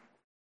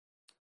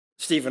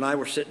Steve and I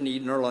were sitting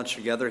eating our lunch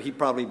together. He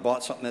probably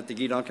bought something at the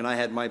Gidunk, and I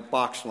had my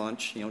box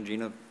lunch.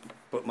 Gina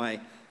put my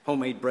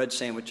homemade bread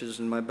sandwiches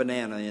and my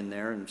banana in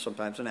there, and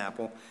sometimes an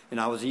apple,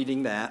 and I was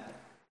eating that.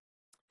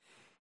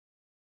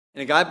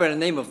 And a guy by the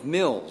name of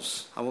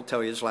Mills, I won't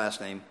tell you his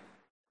last name,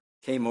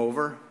 came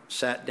over,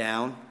 sat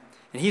down,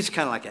 and he's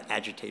kind of like an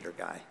agitator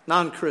guy,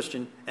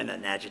 non-Christian and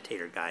an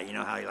agitator guy. You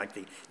know how you like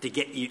to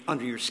get you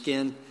under your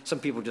skin? Some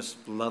people just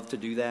love to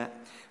do that.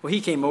 Well,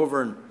 he came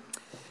over, and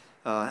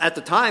at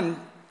the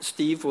time,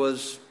 Steve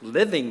was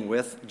living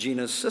with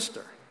Gina's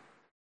sister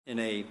in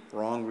a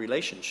wrong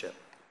relationship.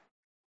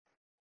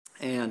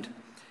 And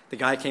the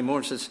guy came over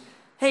and says,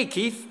 "Hey,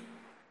 Keith,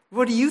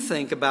 what do you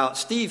think about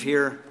Steve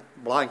here,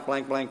 blank,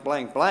 blank, blank,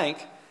 blank,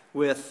 blank,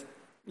 with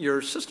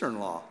your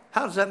sister-in-law?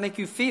 How does that make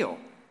you feel?"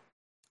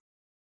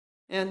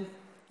 And,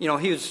 he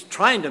was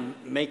trying to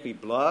make me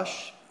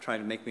blush,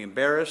 trying to make me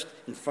embarrassed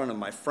in front of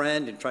my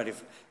friend and try to,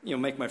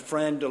 make my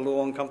friend a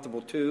little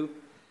uncomfortable too.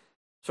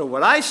 So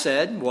what I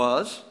said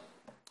was,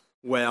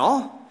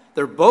 well,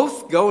 they're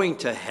both going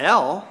to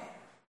hell,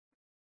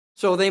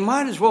 so they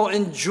might as well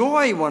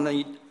enjoy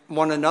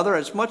one another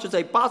as much as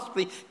they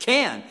possibly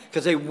can,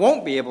 because they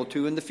won't be able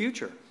to in the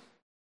future.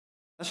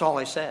 That's all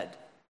I said.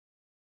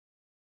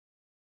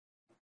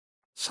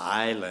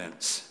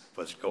 Silence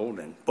was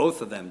golden.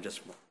 Both of them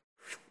just,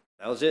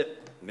 that was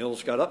it.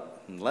 Mills got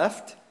up and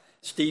left.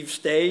 Steve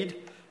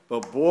stayed.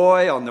 But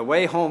boy, on the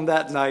way home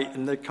that night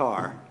in the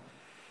car,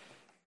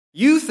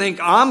 "You think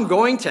I'm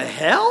going to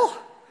hell?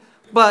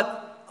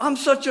 But I'm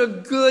such a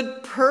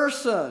good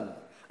person.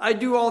 I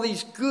do all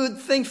these good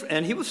things."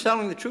 And he was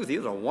telling the truth. He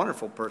was a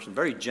wonderful person,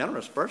 very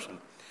generous person.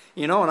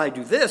 And I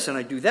do this and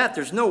I do that.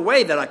 There's no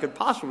way that I could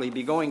possibly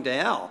be going to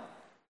hell.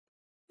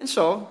 And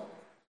so,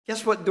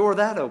 guess what door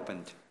that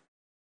opened?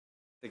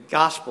 The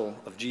gospel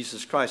of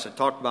Jesus Christ. I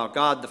talked about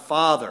God the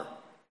Father.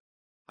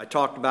 I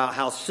talked about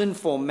how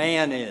sinful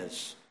man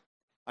is.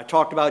 I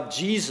talked about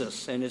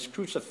Jesus and his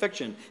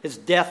crucifixion, his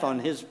death on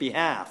his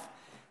behalf.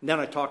 And then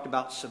I talked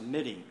about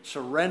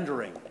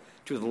surrendering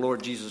to the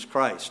Lord Jesus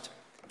Christ.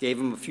 Gave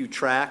him a few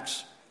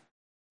tracts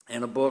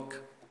and a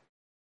book.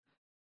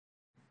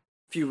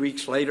 A few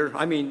weeks later,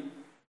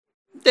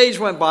 days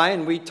went by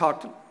and we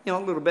talked, a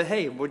little bit.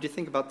 "Hey, what do you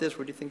think about this?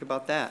 What do you think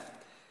about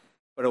that?"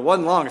 But it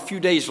wasn't long. A few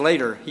days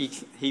later,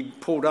 he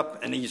pulled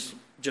up and he's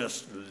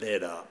just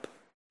lit up.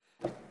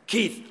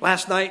 "Keith,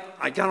 last night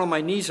I got on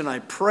my knees and I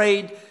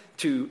prayed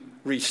to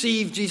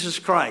receive Jesus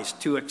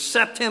Christ, to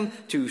accept him,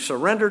 to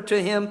surrender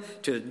to him,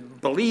 to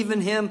believe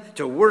in him,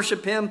 to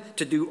worship him,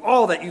 to do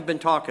all that you've been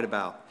talking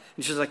about."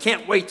 He says, "I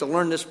can't wait to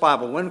learn this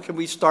Bible. When can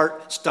we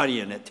start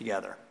studying it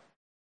together?"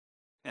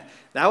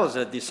 That was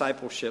a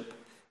discipleship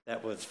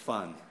that was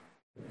fun.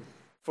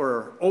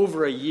 For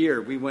over a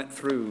year, we went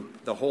through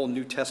the whole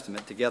New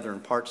Testament together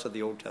and parts of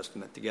the Old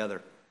Testament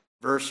together,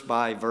 verse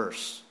by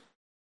verse,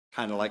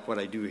 kind of like what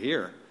I do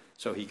here.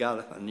 So he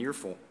got an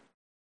earful.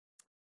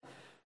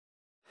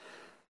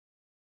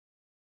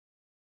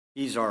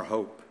 He's our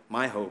hope,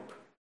 my hope.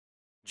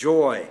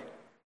 Joy,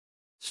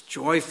 It's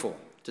joyful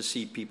to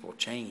see people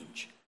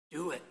change.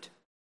 Do it.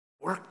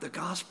 Work the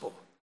gospel.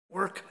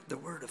 Work the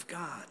word of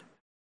God.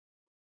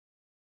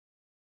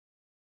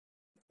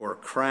 Or a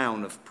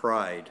crown of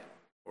pride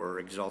or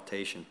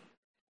exaltation.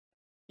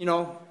 You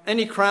know,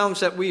 any crowns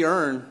that we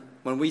earn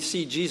when we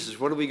see Jesus,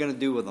 what are we going to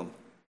do with them?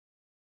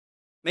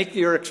 Make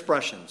your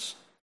expressions.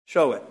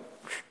 Show it.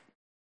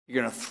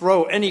 You're going to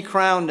throw any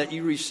crown that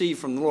you receive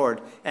from the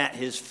Lord at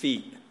his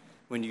feet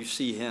when you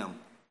see him.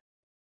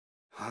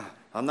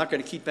 I'm not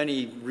going to keep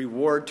any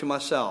reward to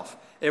myself.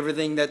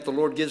 Everything that the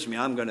Lord gives me,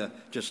 I'm going to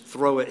just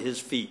throw at his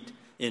feet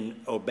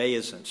in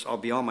obeisance. I'll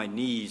be on my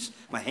knees,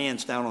 my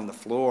hands down on the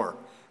floor,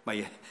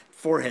 my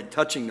forehead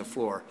touching the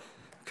floor,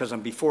 because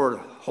I'm before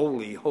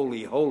holy,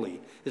 holy, holy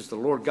is the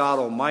Lord God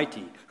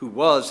Almighty, who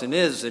was and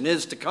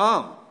is to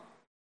come.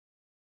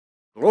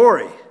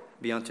 Glory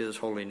be unto his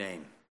holy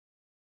name.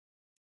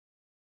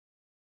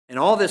 And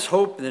all this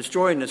hope and this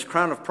joy and this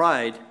crown of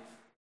pride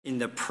in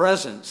the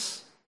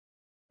presence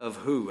of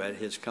who at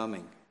his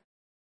coming?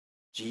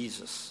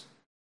 Jesus.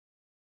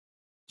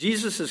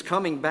 Jesus is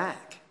coming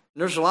back.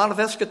 And there's a lot of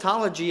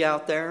eschatology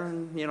out there,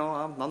 and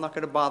I'm not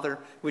going to bother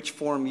which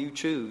form you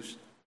choose.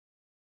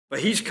 But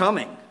he's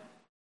coming.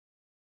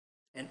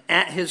 And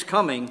at his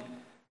coming,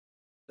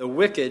 the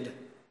wicked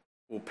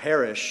will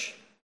perish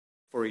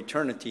for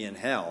eternity in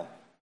hell.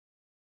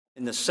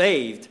 And the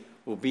saved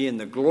will be in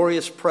the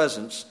glorious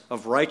presence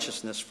of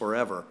righteousness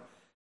forever.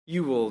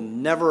 You will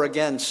never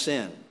again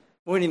sin.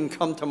 It won't even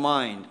come to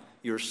mind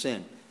your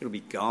sin. It'll be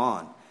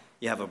gone.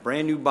 You have a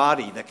brand new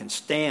body that can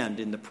stand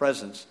in the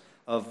presence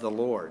of the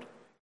Lord.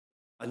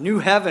 A new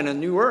heaven, a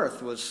new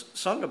earth was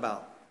sung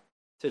about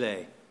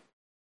today,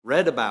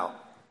 read about.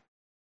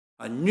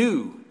 A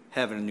new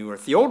heaven and new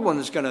earth. The old one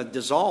is going to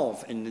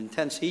dissolve in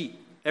intense heat.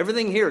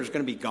 Everything here is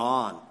going to be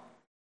gone.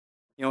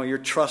 Your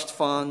trust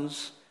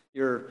funds,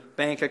 your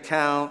bank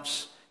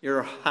accounts,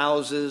 your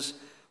houses,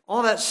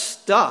 all that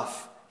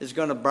stuff is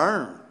going to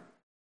burn.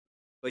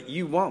 But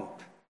you won't.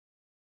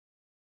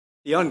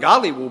 The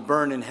ungodly will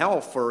burn in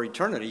hell for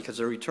eternity because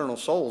they're eternal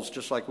souls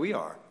just like we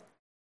are.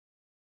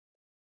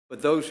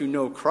 But those who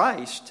know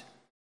Christ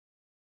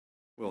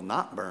will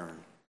not burn.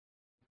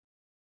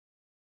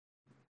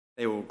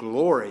 They will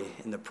glory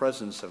in the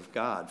presence of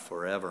God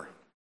forever.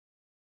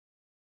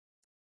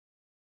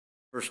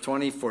 Verse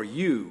 20, for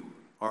you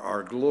are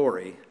our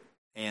glory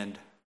and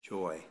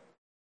joy.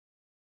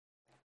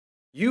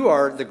 You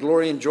are the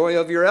glory and joy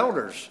of your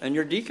elders and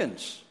your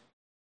deacons.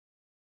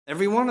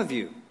 Every one of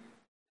you.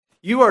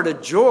 You are the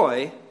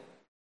joy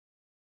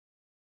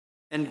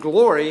and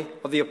glory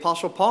of the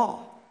Apostle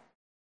Paul,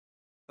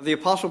 of the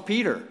Apostle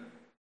Peter,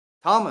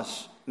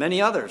 Thomas, many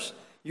others.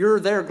 You're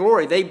their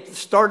glory. They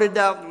started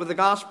out with the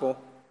gospel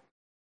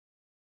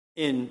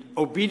in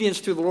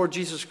obedience to the Lord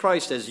Jesus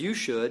Christ, as you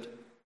should,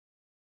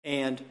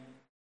 and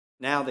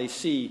now they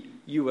see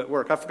you at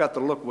work. I forgot to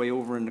look way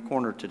over in the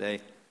corner today.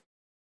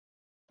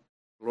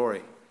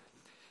 Glory.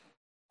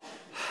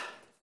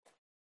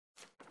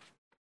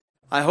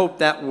 I hope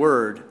that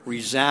word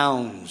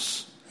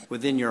resounds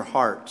within your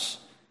hearts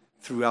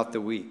throughout the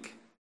week.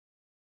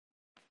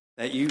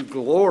 That you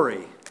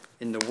glory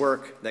in the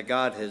work that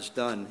God has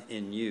done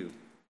in you.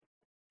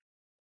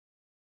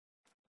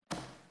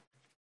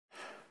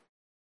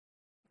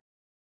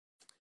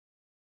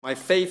 My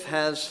faith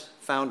has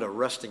found a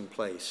resting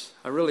place.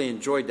 I really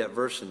enjoyed that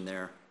verse in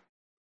there.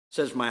 It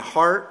says, my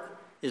heart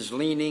is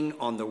leaning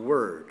on the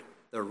word,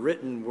 the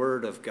written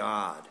word of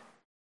God.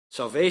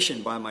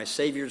 Salvation by my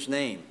Savior's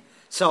name.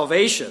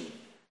 Salvation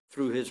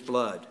through his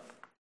blood.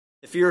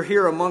 If you're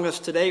here among us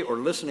today or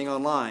listening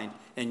online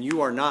and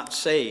you are not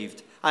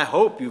saved, I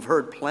hope you've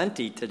heard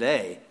plenty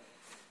today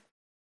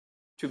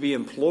to be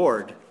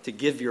implored to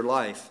give your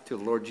life to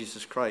the Lord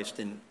Jesus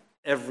Christ in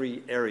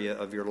every area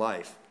of your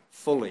life,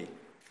 fully.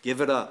 Give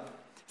it up.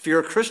 If you're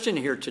a Christian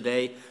here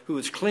today who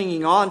is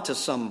clinging on to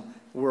some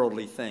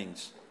worldly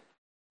things,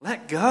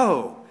 let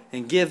go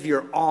and give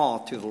your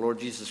all to the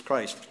Lord Jesus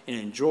Christ and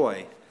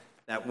enjoy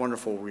that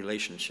wonderful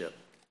relationship.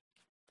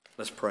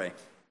 Let's pray.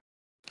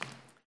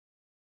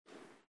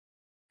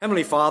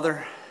 Heavenly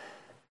Father,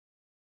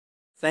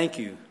 thank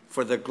you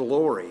for the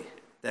glory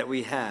that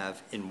we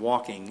have in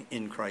walking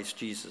in Christ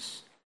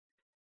Jesus.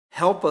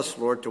 Help us,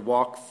 Lord, to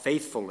walk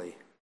faithfully,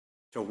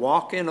 to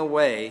walk in a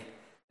way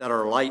that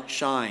our light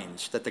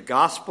shines, that the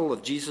gospel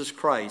of Jesus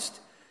Christ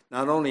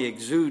not only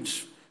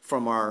exudes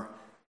from our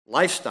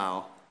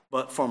lifestyle,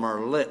 but from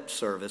our lip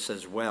service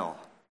as well.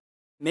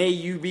 May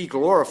you be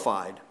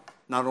glorified,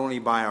 not only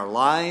by our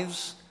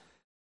lives,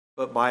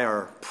 but by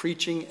our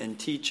preaching and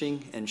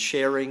teaching and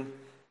sharing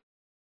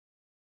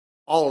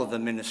all of the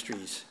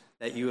ministries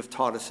that you have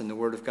taught us in the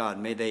Word of God.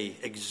 May they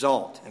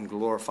exalt and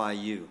glorify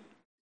you.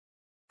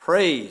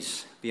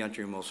 Praise be unto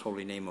your most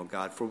holy name, O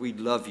God, for we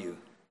love you.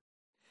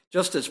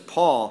 Just as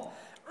Paul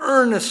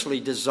earnestly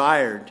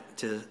desired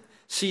to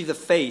see the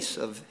face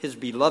of his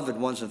beloved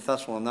ones in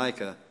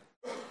Thessalonica,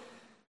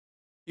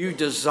 you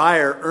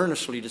desire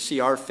earnestly to see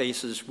our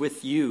faces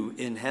with you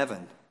in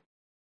heaven.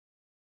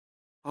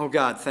 Oh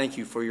God, thank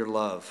you for your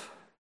love.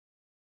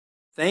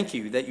 Thank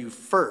you that you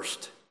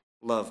first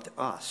loved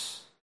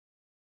us.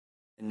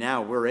 And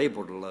now we're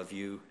able to love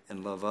you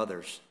and love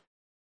others.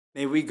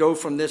 May we go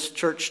from this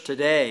church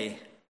today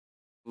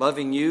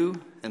loving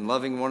you and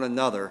loving one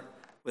another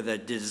with a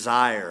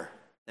desire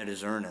that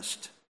is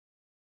earnest.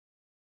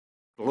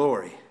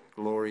 Glory,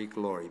 glory,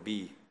 glory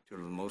be to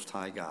the Most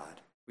High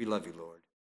God. We love you, Lord.